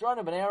Achashtronim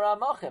and Eira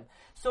Machim.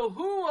 So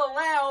who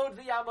allowed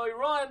the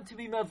Amoraim to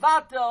be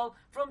Mevatel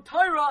from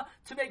Torah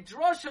to make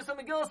drashas on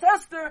Megillas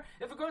Esther?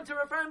 If according to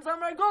Ephraim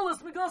Zalman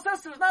Margolis, Megillas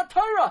Esther is not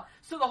Torah.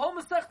 So the whole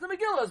Masechta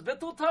Megillah is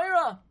Bittul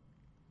Torah.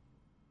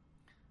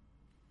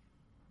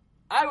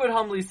 I would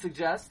humbly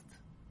suggest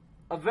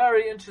a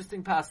very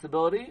interesting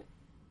possibility.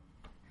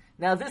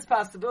 Now this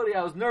possibility,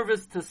 I was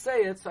nervous to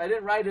say it, so I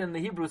didn't write it in the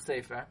Hebrew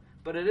Sefer,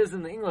 but it is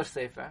in the English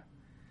Sefer.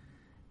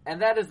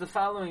 And that is the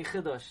following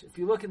Chiddush. If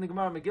you look in the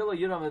Gemara Megillah,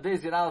 Yudam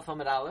Beis Yud Aleph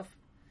Amud Aleph,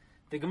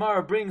 the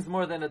Gemara brings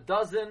more than a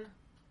dozen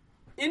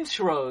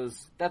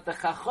intros that the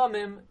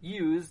Chachamim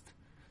used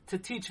to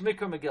teach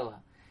Mikra Megillah.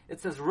 It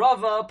says,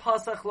 Rava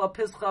Pasach La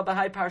Pischa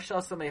B'hai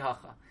Parshasa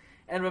Mehacha.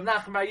 And Rav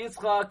Nachman Bar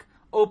Yitzchak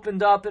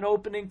opened up an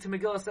opening to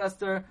Megillas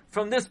Esther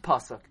from this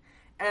pasuk.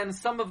 And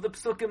some of the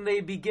psukim they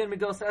begin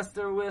Megillas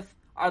Esther with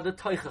are the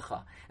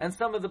Toichacha. And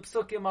some of the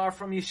psukim are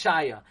from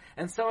Yeshaya.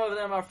 And some of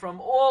them are from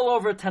all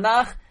over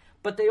Tanakh.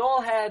 But they all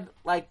had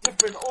like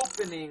different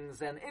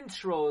openings and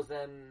intros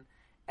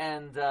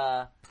and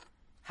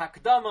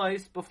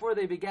hakdamos before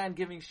they began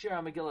giving shir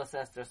on Megillas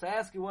Esther. So I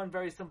ask you one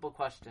very simple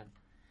question.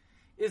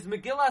 Is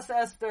Megillas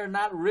Esther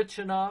not rich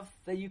enough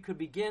that you could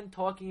begin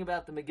talking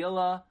about the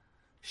Megillah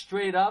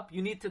straight up?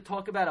 You need to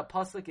talk about a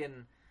pasuk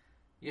in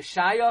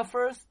Yeshaya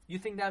first? You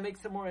think that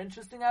makes it more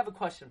interesting? I have a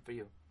question for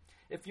you.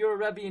 If you're a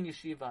Rebbe in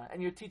Yeshiva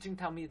and you're teaching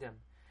Talmidim,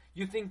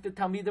 you think the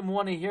Talmidim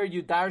want to hear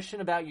you darshan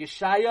about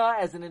Yeshaya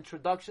as an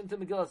introduction to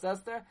Megillas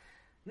Esther?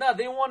 No,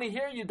 they want to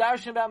hear you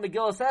darshan about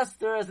Megillas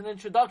Esther as an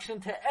introduction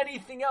to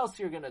anything else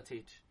you're going to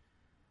teach.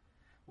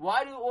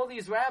 Why do all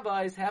these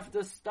rabbis have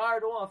to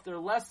start off their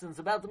lessons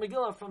about the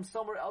Megillah from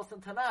somewhere else in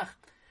Tanakh?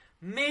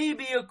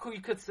 Maybe you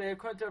could say,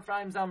 according to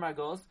Ephraim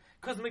Zalman,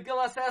 because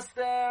Megillas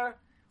Esther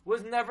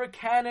was never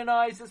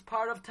canonized as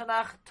part of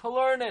Tanakh to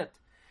learn it.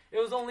 It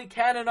was only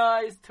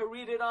canonized to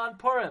read it on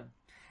Purim.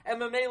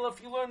 And Mamela,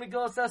 if you learn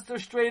Megillas Esther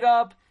straight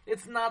up,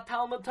 it's not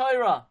Talmud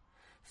Torah.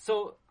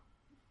 So,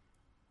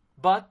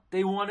 but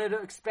they wanted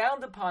to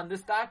expound upon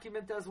this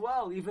document as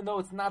well, even though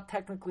it's not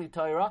technically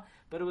Torah,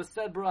 but it was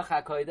said Baruch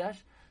HaKodesh.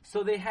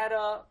 So they had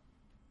a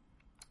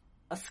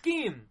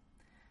scheme.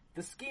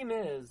 The scheme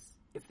is,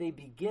 if they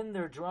begin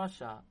their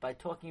drasha by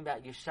talking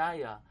about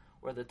Yeshaya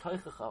or the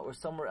Toichacha or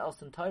somewhere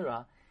else in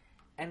Torah,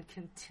 and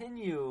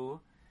continue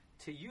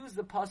to use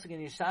the pasuk in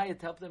Yeshaya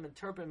to help them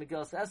interpret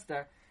Megillas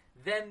Esther,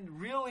 then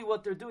really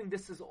what they're doing,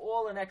 this is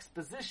all an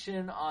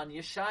exposition on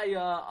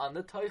Yeshaya, on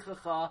the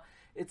Toichacha.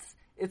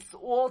 It's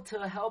all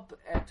to help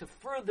to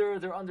further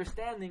their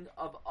understanding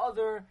of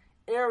other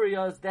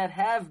areas that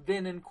have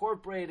been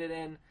incorporated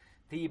in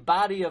the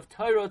body of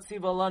Torah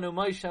Tziva Lanu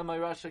Moshe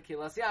Moirasha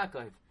Kilas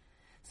Yaakov.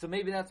 So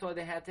maybe that's why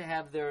they had to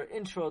have their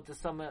intro to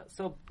some.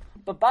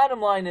 But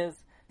bottom line is,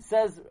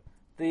 says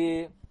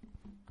the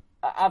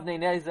Avnei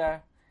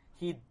Nezer,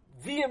 he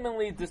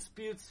vehemently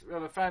disputes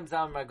Rabbi Ephraim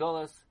Zalman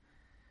Margolis.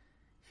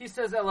 He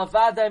says,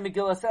 Elavadai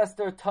Megillas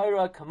Esther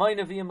Torah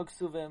Kamoina V'yim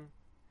Uksuvim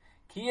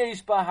Ki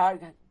Yesh Bahar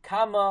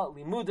Kama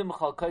Limudim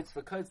Chal Koitz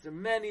V'Koitz. There are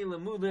many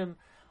limudim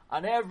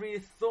on every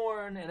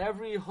thorn and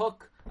every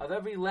hook of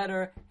every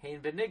letter.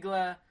 Hein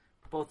Benigla,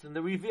 both in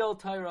the revealed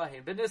Torah,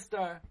 Hein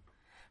Benistar.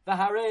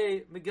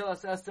 V'Harei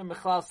Megillas Esther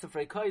Mechlal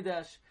Sifrei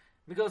Kodesh.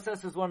 Megillas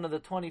Esther is one of the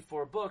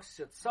 24 books.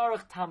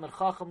 Shetzarach Talmid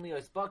Chacham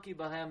Lios Baki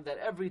Bahem, that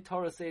every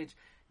Torah sage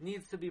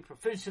needs to be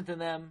proficient in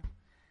them.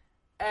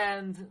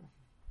 And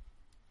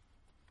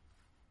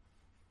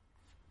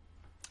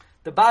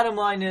the bottom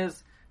line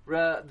is,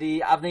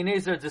 the Avnei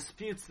Nezer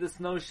disputes this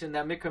notion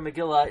that Mikra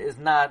Megillah is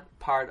not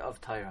part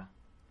of Torah.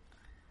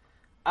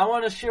 I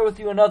want to share with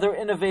you another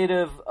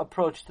innovative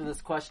approach to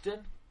this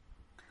question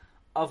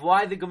of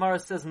why the Gemara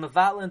says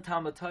Mevatlin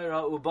Talmud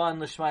Torah Uban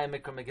L'Shmaya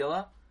Mikra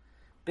Megillah,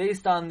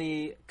 based on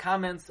the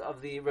comments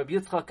of the Rabbi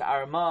Yitzchak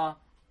Arma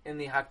in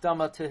the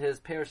Hakdama to his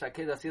Perush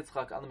Akedas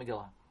Yitzchak on the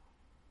Megillah.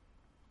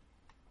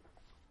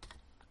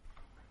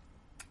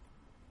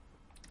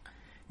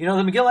 You know,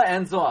 the Megillah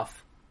ends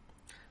off.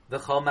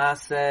 V'chol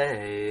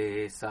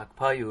masei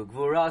sakpayu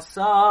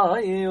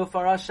gvurasai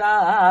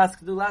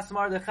ufarashas gdulas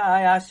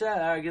Mordechai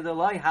asher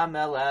gedolai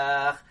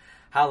hamelech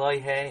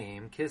haloi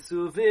heim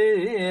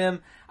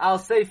kisuvim al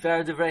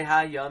sefer divrei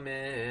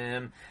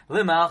hayamim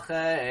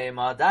limalchei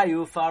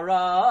madayu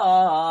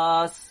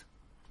faras.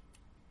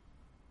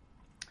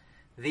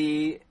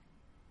 The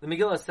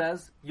Megillah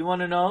says, you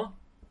want to know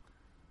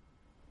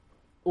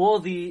all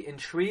the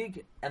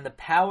intrigue and the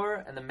power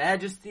and the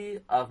majesty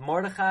of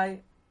Mordechai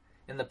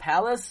in the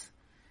palace?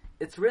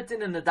 It's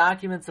written in the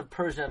documents of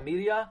Persia and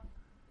Media.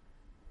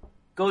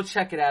 Go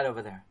check it out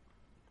over there.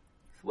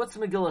 What's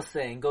Megillah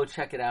saying? Go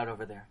check it out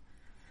over there.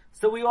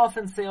 So we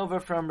often say over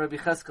from Rabbi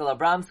Cheskel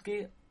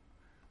Abramsky,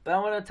 but I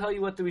want to tell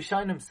you what the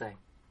Rishonim say.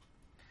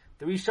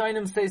 The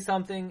Rishonim say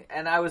something,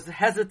 and I was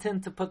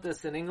hesitant to put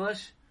this in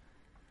English,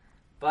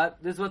 but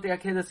this is what the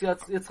Akedas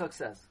Yitzchak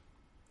says.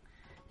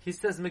 He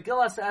says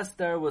Megillas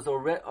Esther was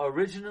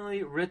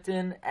originally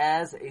written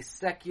as a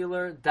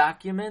secular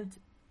document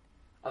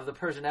of the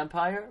Persian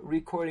Empire,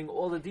 recording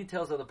all the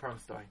details of the Purim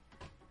story.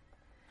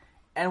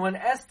 And when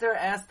Esther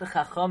asked the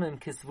Chachamim,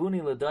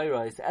 Kisvuni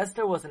L'Doros,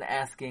 Esther wasn't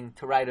asking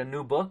to write a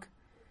new book.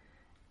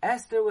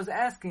 Esther was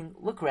asking,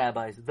 look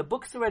rabbis, the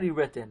book's already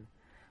written,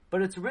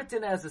 but it's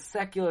written as a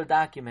secular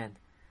document.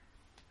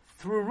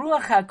 Through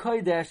Ruach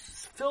HaKodesh,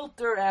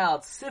 filter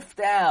out,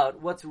 sift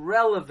out what's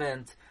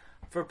relevant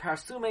for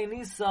Parsumei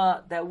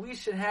Nisa, that we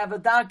should have a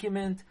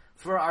document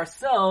for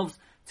ourselves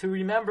to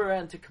remember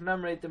and to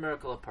commemorate the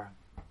miracle of Purim.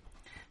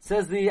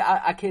 Says the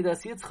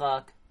Akedas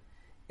Yitzchak,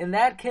 in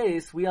that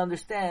case, we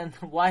understand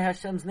why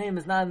Hashem's name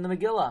is not in the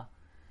Megillah.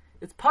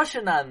 It's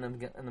Pasha not in the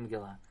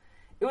Megillah.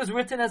 It was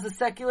written as a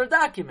secular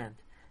document.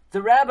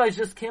 The rabbis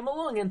just came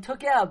along and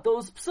took out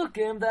those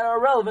psukim that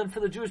are relevant for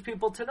the Jewish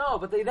people to know,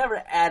 but they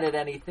never added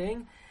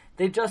anything.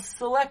 They just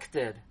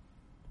selected.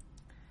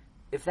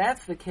 If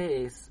that's the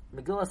case,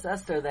 Megillas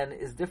Esther then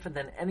is different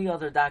than any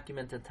other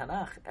document in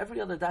Tanakh. Every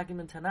other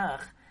document in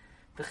Tanakh,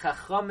 the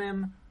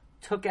Chachamim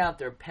took out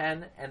their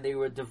pen and they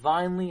were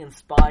divinely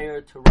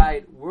inspired to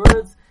write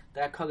words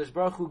that Kadosh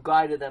Baruch Hu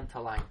guided them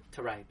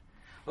to write.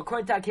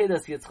 According to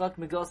Akedas Yitzchak,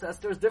 Megillas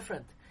Esther is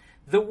different.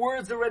 The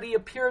words already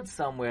appeared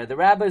somewhere. The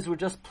rabbis were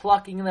just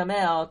plucking them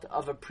out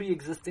of a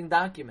pre-existing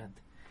document.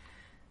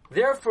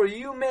 Therefore,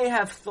 you may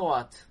have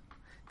thought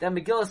that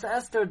Megillas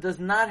Esther does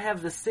not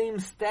have the same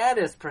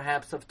status,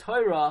 perhaps, of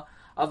Torah,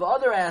 of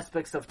other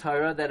aspects of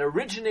Torah that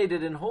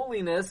originated in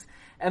holiness,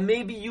 and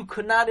maybe you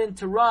could not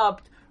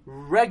interrupt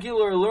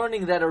regular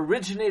learning that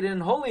originated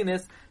in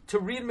holiness to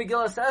read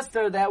Megillas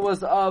Esther that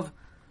was of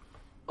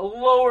a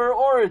lower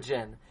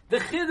origin. The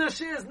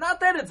Chiddush is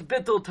not that it's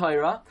Bittul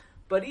Torah,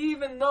 but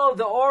even though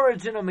the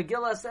origin of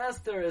Megillas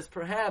Esther is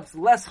perhaps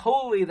less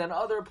holy than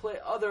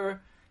other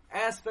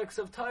aspects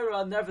of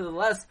Torah,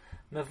 nevertheless,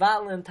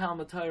 Mevatlin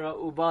Talmud Torah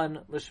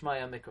Uban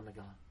Lishmaya Mikra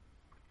Megillah.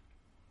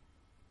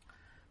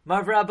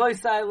 Marv Rabbi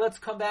Sai, let's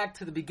come back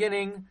to the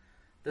beginning,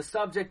 the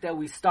subject that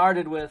we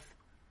started with,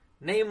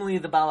 namely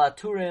the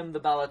Balaturim.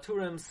 The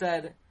Balaturim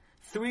said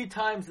 3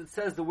 times it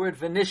says the word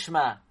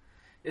V'nishma.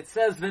 It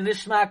says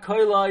V'nishma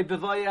Koiloi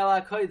B'voy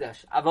El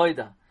HaKodesh,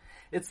 Avoida.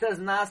 It says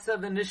Nasa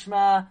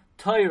V'nishma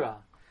Torah.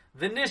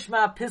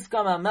 V'nishma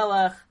Piskam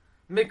HaMelech,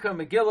 Mikra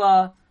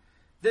Megillah.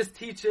 This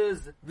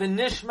teaches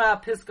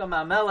V'nishma Piskam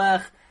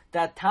HaMelech,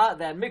 that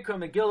Mikra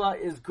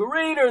Megillah is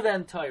greater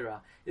than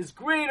Torah, is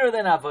greater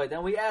than Avodah.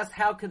 And we asked,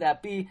 how could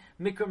that be?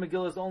 Mikra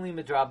Megillah is only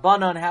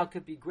Midrabanan. How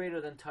could it be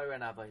greater than Torah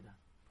and Avodah?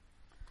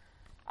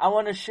 I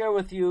want to share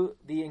with you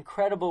the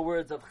incredible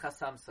words of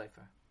Chassam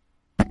Sofer.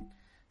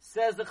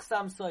 Says the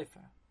Chassam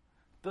Sofer,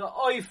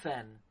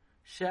 Be'oifen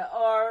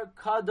she'ar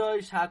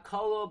kadosh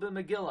hakolo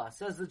b'Megillah.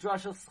 Says the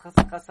Drush of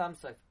Chassam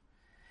Sofer.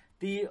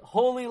 The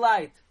holy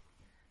light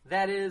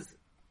that is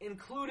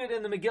included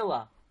in the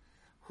Megillah,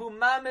 who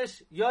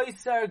mamish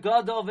yoiser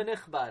gadol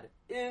v'nichbad,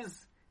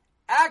 is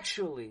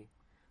actually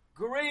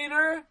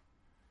greater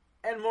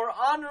and more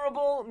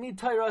honorable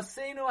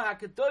mitayrasenu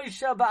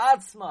hakadosha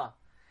ba'atzma,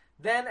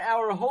 than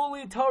our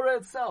holy Torah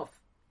itself.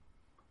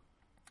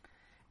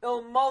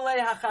 Ilmole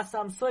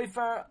hachasam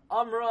sofer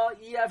amra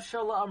yev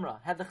shala amra.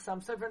 Had the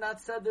Chassam Sofer not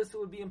said this, it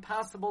would be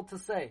impossible to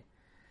say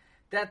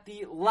that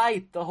the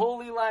light, the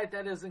holy light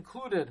that is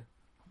included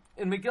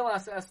in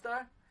Megillas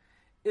Esther,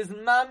 is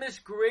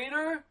mamish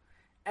greater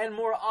and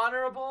more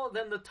honorable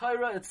than the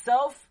Torah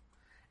itself.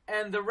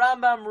 And the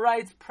Rambam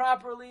writes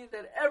properly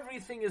that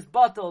everything is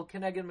batal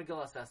keneged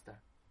Megillas Esther.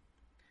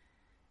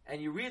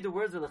 And you read the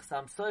words of the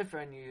Chassam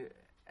Sofer,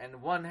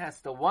 and one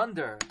has to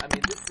wonder. I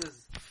mean,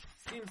 this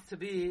seems to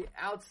be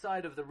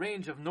outside of the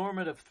range of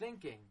normative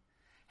thinking.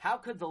 How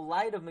could the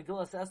light of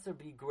Megillas Esther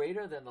be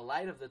greater than the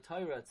light of the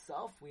Torah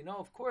itself? We know,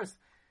 of course,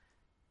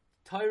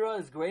 Torah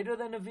is greater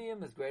than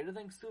Nevi'im, is greater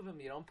than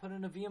Ksuvim. You don't put a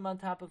Nevi'im on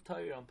top of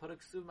Torah, you don't put a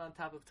Ksuvim on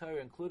top of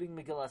Torah, including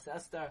Megillas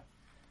Esther.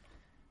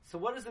 So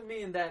what does it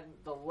mean that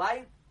the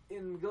light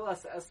in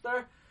Megillas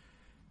Esther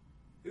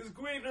is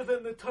greater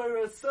than the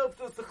Torah itself?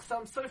 Does the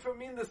Chassam Sofer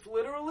mean this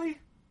literally?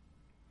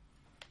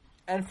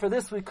 And for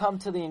this we come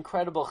to the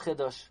incredible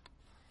Chiddush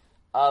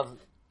of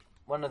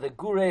one of the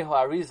Gurei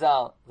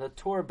Ha'arizal, the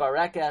Tur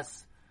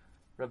Barakes,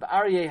 Reb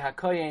Aryeh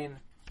HaKoyen,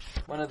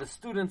 one of the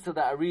students of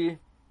the Ari,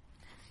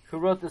 who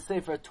wrote the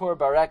Sefer Tur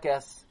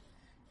Barakes,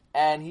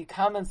 and he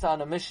comments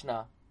on a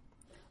Mishnah.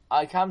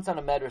 He comments on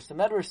a Medrash. The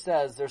Medrash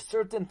says there are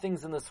certain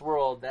things in this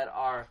world that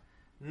are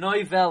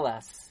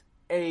noivelas,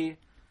 a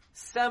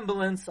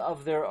semblance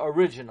of their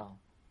original.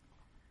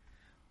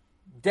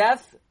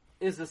 Death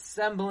is a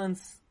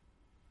semblance.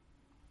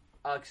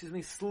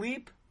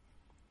 Sleep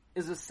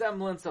is a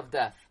semblance of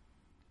death.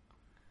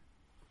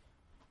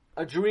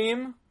 A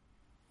dream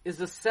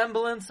is a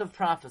semblance of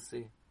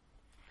prophecy.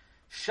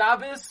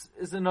 Shabbos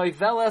is a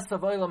noivelas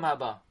of Olam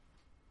Haba.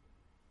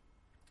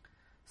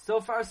 So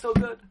far, so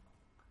good.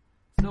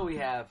 So we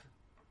have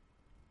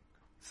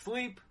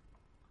sleep,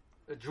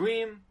 a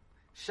dream,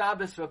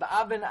 Shabbos. Rabbi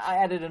Abin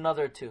added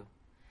another 2.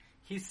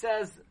 He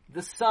says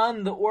the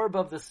sun, the orb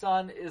of the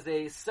sun, is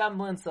a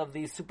semblance of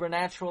the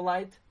supernatural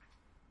light,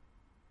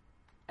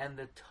 and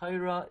the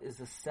Torah is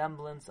a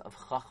semblance of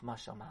Chachma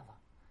Shamala.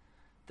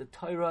 The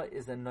Torah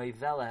is a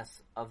noivelas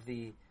of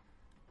the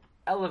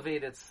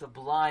elevated,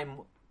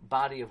 sublime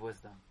body of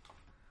wisdom.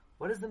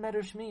 What does the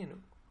Medrash mean?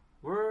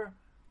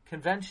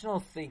 Conventional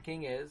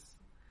thinking is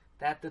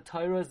that the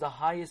Torah is the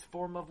highest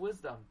form of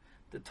wisdom.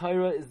 The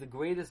Torah is the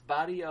greatest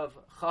body of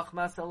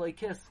Chachmas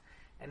Eloikis.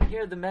 And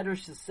here the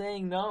Medrash is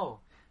saying, no,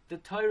 the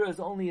Torah is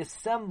only a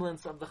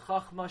semblance of the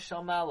Chachma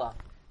Shamala.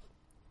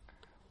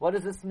 What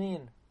does this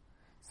mean?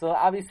 So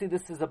obviously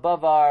this is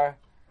above our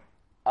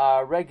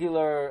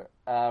regular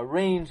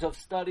range of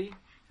study,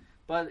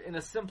 but in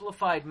a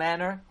simplified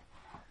manner,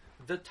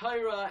 the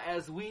Torah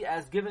as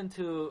given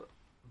to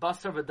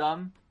Basar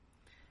V'Dam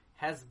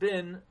has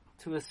been,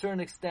 to a certain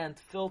extent,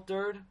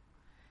 filtered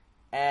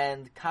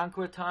and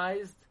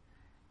concretized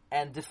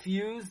and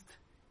diffused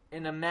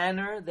in a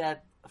manner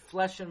that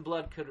flesh and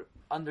blood could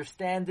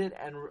understand it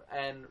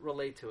and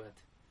relate to it.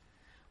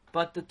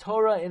 But the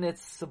Torah in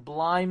its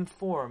sublime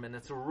form, in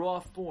its raw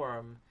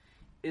form,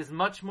 is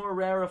much more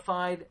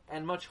rarefied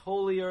and much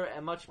holier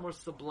and much more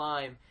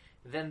sublime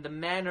than the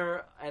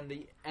manner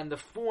and the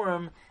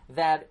form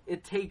that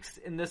it takes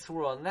in this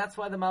world. And that's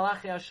why the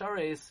Malachi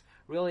Ashares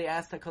really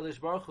asked HaKadosh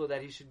Baruch Hu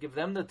that he should give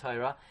them the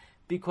Torah,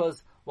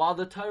 because while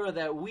the Torah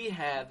that we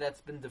have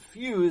that's been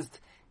diffused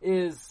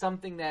is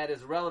something that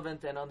is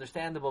relevant and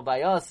understandable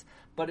by us,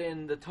 but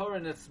in the Torah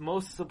in its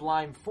most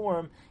sublime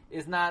form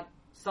is not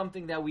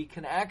something that we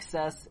can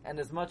access and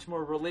is much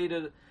more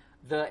related.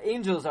 The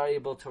angels are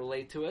able to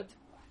relate to it.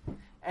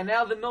 And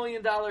now the $1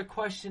 million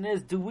question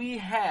is, do we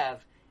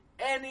have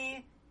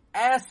any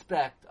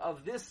aspect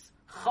of this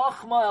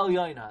Chachma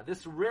Elyoina,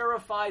 this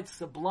rarefied,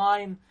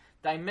 sublime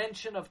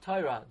dimension of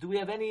Torah? Do we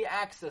have any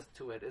access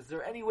to it? Is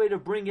there any way to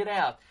bring it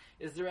out?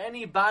 Is there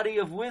any body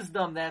of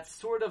wisdom that's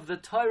sort of the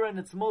Torah in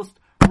its most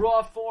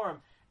raw form?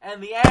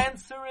 And the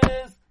answer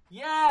is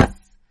yes,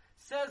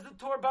 says the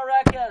Tor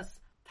Barekes,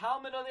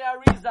 Talmud of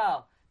the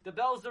Arizal. The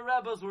Belzer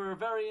Rebbes were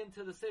very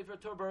into the Sefer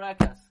Tor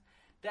Barekes,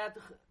 that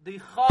the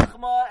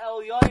Chachma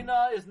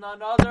Elyoina is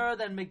none other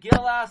than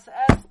Megillas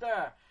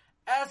Esther.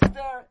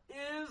 Esther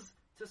is,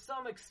 to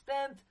some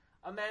extent,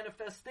 a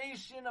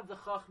manifestation of the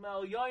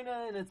Chachma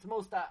Elyoina in its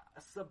most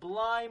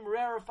sublime,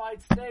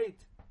 rarefied state.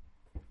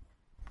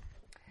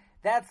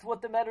 That's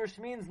what the Medrash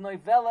means,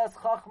 Noivelas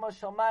Chachma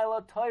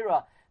Shamayla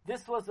Torah.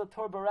 This was the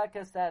Tor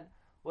Barekes that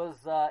was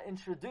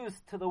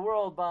introduced to the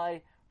world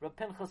by Reb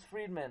Pinchas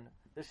Friedman,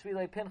 the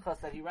Shvilei Pinchas,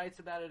 that he writes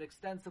about it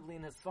extensively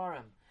in his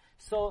Sfarim.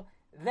 So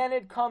then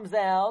it comes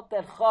out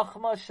that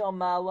Chachma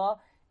Shamala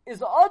is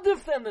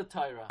adif than the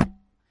Torah.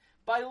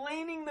 By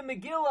laning the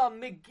Megillah,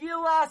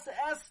 Megillas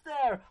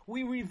Esther,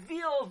 we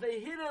reveal the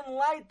hidden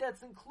light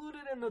that's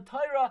included in the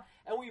Torah,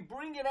 and we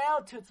bring it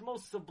out to its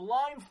most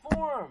sublime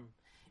form.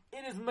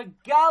 It is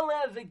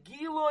Megale, the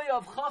Giloy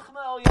of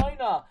Chachma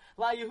Elyoina.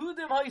 La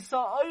Yehudim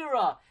Haisa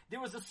Oira.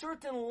 There was a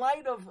certain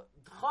light of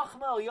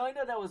Chachma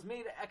Elyoina that was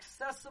made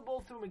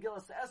accessible through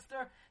Megillas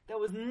Esther that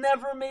was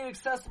never made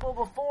accessible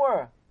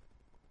before.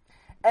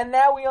 And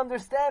now we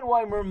understand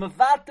why we're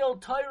Mevatel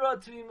Torah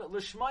to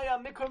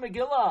Lishmaya Mikra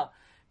Megillah.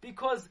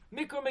 Because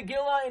Mikra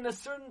Megillah in a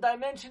certain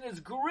dimension is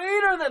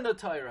greater than the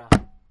Torah.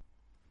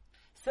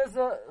 Says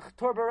the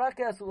Tor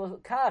Barekes,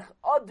 Kach,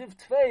 Adiv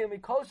Tvei,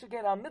 Mikol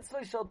Sheken,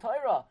 HaMitzvah Shel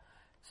Torah.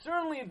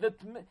 Certainly,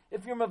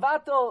 if you're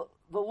Mevatel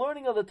the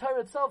learning of the Torah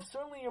itself,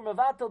 certainly you're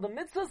Mevatel the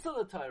mitzvahs of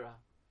the Torah.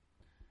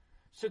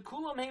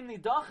 Shekulam heim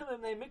nidachim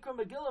emnei Mikra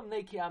Megillah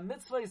emnei ki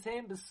HaMitzvah is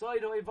heim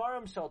b'soid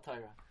ho'ivarim Shel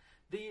Torah.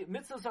 The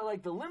mitzvahs are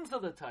like the limbs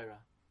of the Torah.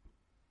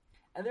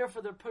 And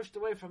therefore they're pushed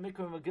away from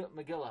Mikra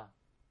Megillah.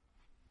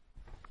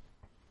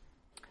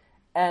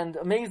 And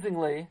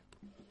amazingly,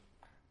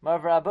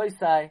 Marv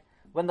Rabbeisai,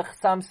 when the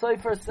Chassam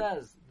Sofer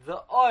says the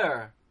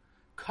Or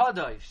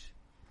Kadosh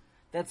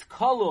that's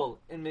kolul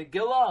in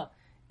Megillah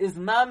is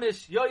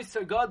mamish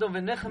yoiser gadol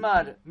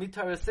v'nichmad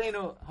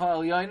mitarasenu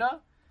ha'elyoina,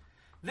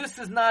 this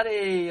is not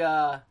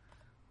a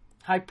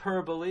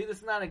hyperbole. This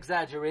is not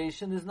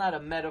exaggeration. This is not a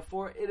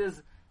metaphor. It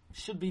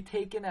should be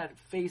taken at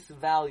face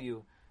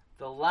value.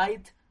 The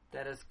light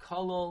that is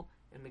kolul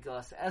in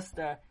Megillas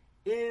Esther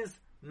is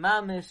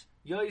mamish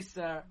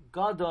yoiser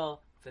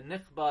gadol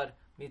v'nichmad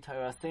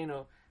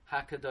mitarasenu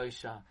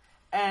HaKadosha.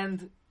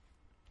 And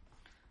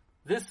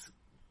this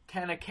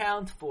can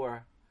account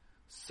for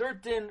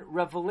certain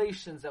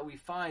revelations that we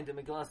find in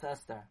Megillas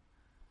Esther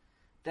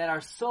that are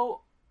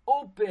so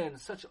open,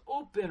 such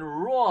open,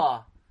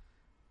 raw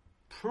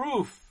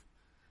proof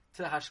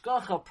to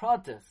Hashgacha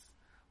Pratis.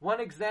 One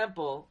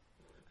example,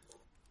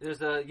 there's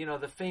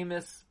the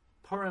famous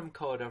Purim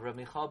code of Rabbi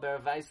Michal Ber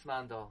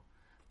Weissmandel,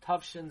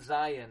 Tavshin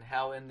Zayin,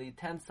 how in the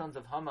 10 sons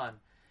of Haman,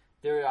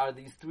 there are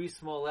these 3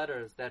 small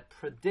letters that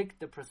predict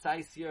the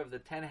precise year of the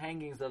 10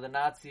 hangings of the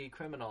Nazi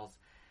criminals.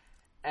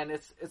 And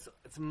it's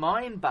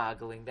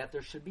mind-boggling that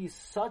there should be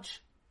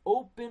such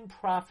open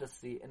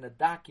prophecy in a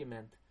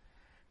document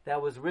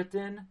that was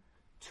written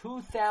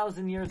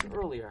 2,000 years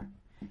earlier,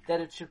 that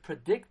it should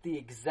predict the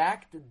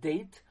exact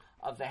date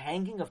of the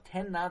hanging of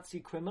 10 Nazi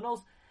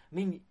criminals. I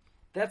mean,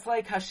 that's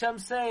like Hashem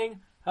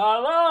saying,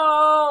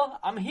 hello,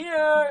 I'm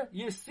here.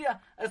 You see,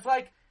 it's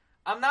like,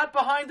 I'm not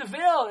behind the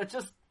veil. It's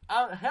just,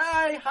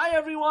 hi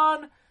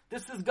everyone,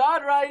 this is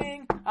God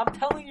writing. I'm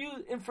telling you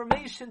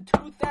information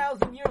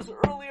 2,000 years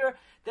earlier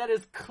that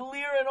is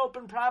clear and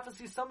open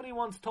prophecy. Somebody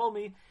once told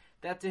me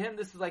that to him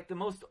this is like the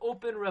most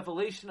open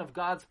revelation of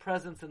God's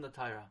presence in the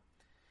Torah.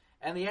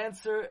 And the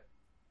answer,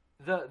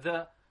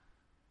 the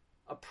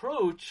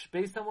approach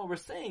based on what we're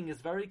saying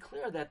is very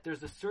clear, that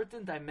there's a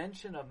certain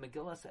dimension of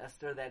Megillas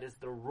Esther that is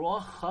the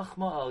raw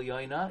Chachma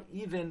Elyoina,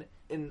 even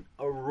in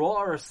a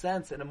rawer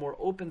sense, in a more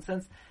open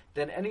sense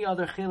than any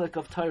other chelik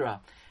of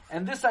Torah.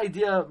 And this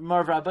idea,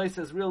 Marv Rabbais,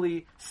 is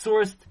really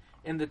sourced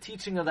in the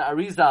teaching of the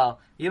Arizal.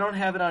 You don't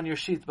have it on your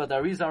sheet, but the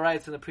Arizal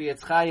writes in the Pri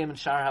Etz Chaim and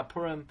Shar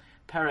HaPurim,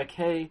 Parak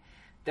Hey,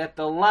 that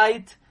the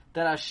light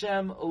that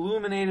Hashem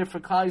illuminated for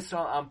Klal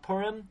Yisrael on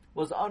Purim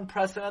was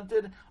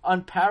unprecedented,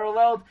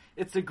 unparalleled.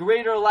 It's a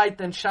greater light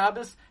than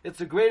Shabbos.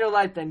 It's a greater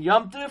light than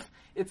Yom Tov.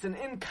 It's an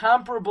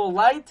incomparable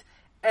light.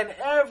 And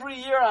every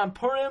year on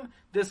Purim,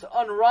 this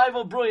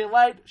unrivaled, brilliant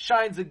light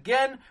shines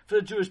again for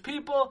the Jewish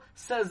people.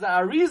 Says the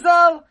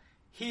Arizal,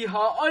 Hi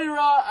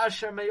ha'oira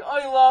asher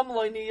me'olam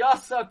lo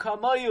niyasa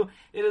kamayu.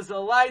 It is a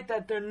light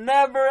that there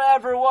never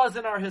ever was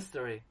in our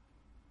history.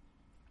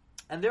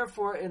 And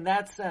therefore, in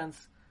that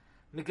sense,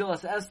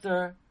 Megillas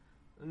Esther,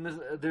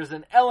 there's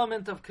an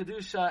element of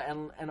Kedusha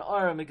and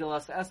Or in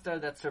Megillas Esther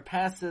that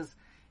surpasses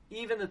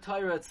even the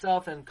Torah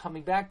itself. And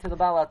coming back to the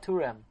Baal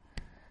HaTurim,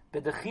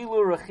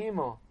 B'dechilu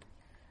Rechimu,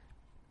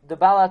 the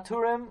Baal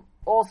HaTurim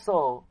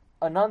also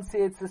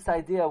enunciates this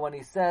idea when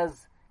he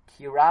says,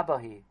 Ki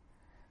Rabahi,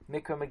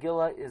 Mikra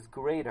Megillah is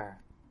greater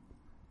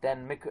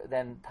than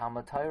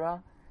Talmud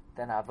Torah,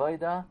 than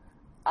Avodah,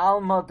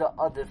 Alma da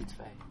Adif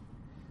Tvei.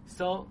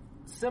 So,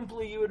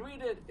 simply you would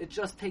read it, it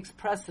just takes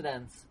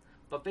precedence.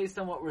 But based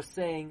on what we're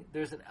saying,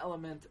 there's an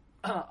element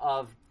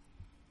of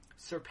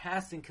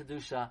surpassing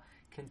Kedusha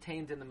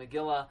contained in the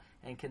Megillah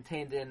and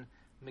contained in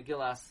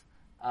Megillas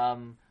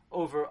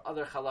over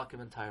other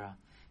Chalakim and Torah.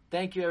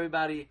 Thank you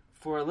everybody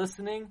for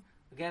listening.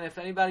 Again, if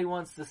anybody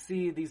wants to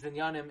see these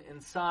inyanim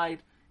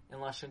inside, in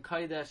Lashon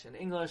Kodesh in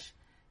English,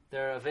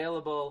 they're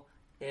available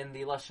in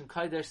the Lashon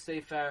Kodesh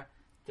Sefer.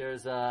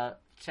 There's a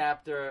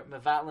chapter,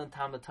 Mevatlan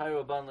Talmud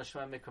Torah Ban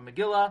Lashma Mikra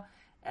Megillah,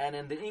 and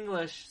in the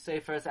English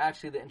Sefer is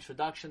actually the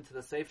introduction to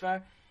the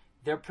Sefer.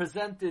 They're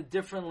presented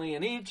differently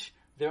in each.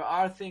 There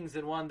are things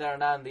in one that are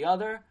not in the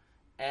other.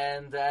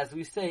 And as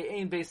we say,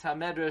 Ein Beis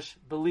HaMedrash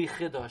B'li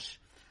Chidosh.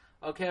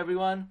 Okay,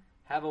 everyone,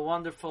 have a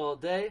wonderful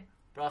day.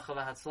 Bracha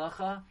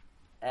v'hatzlacha.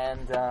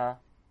 And Can't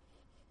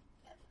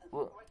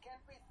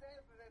we say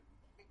that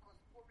because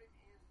Purim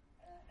is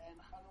and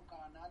Chanukah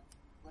are not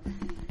going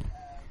to be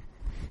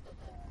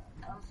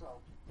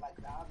cancelled like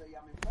the other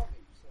Yamim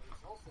Tovim, so it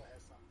also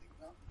has something,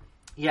 no?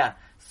 yeah,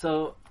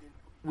 so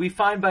we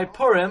find by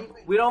Purim,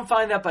 we don't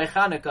find that by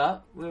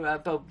Chanukah,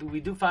 but we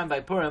do find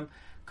by Purim,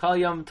 Kal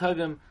Yom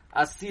Tovim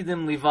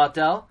Asidim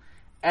Livatel,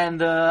 and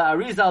the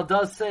Arizal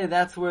does say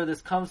that's where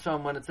this comes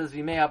from when it says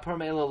Vimei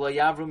HaPurim Elo Lo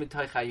Yavru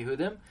Mitoich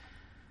HaYehudim.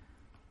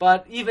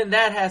 But even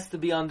that has to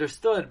be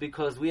understood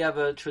because we have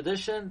a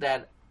tradition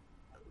that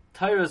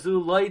Torah zu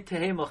loy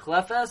tehei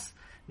mochlefes.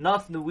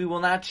 Nothing, we will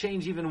not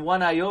change even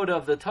one iota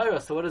of the Torah.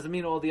 So what does it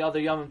mean? All the other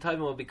Yom Tovim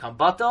will become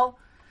batal?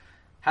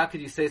 How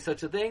could you say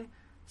such a thing?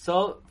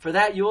 So for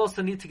that, you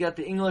also need to get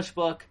the English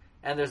book,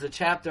 and there's a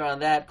chapter on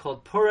that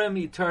called Purim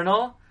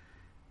Eternal,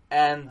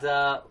 and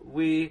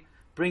we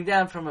bring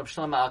down from Rav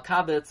Shlomo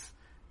Alkabetz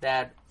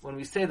that when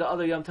we say the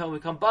other Yom Tovim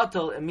become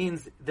batal, it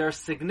means their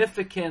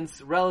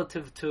significance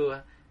relative to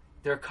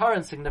their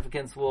current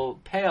significance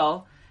will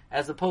pale,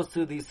 as opposed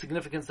to the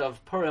significance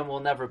of Purim will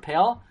never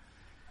pale.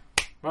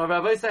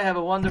 Rabbi Say, have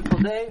a wonderful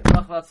day.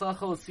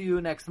 We'll see you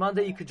next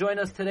Monday. You could join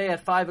us today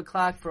at 5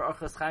 o'clock for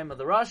Orchos Chaim of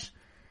the Rosh.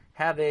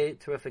 Have a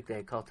terrific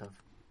day. Kol Tov.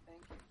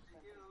 Thank you.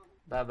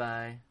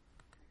 Bye-bye.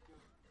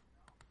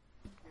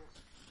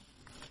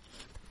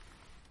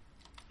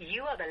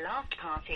 You are the last party.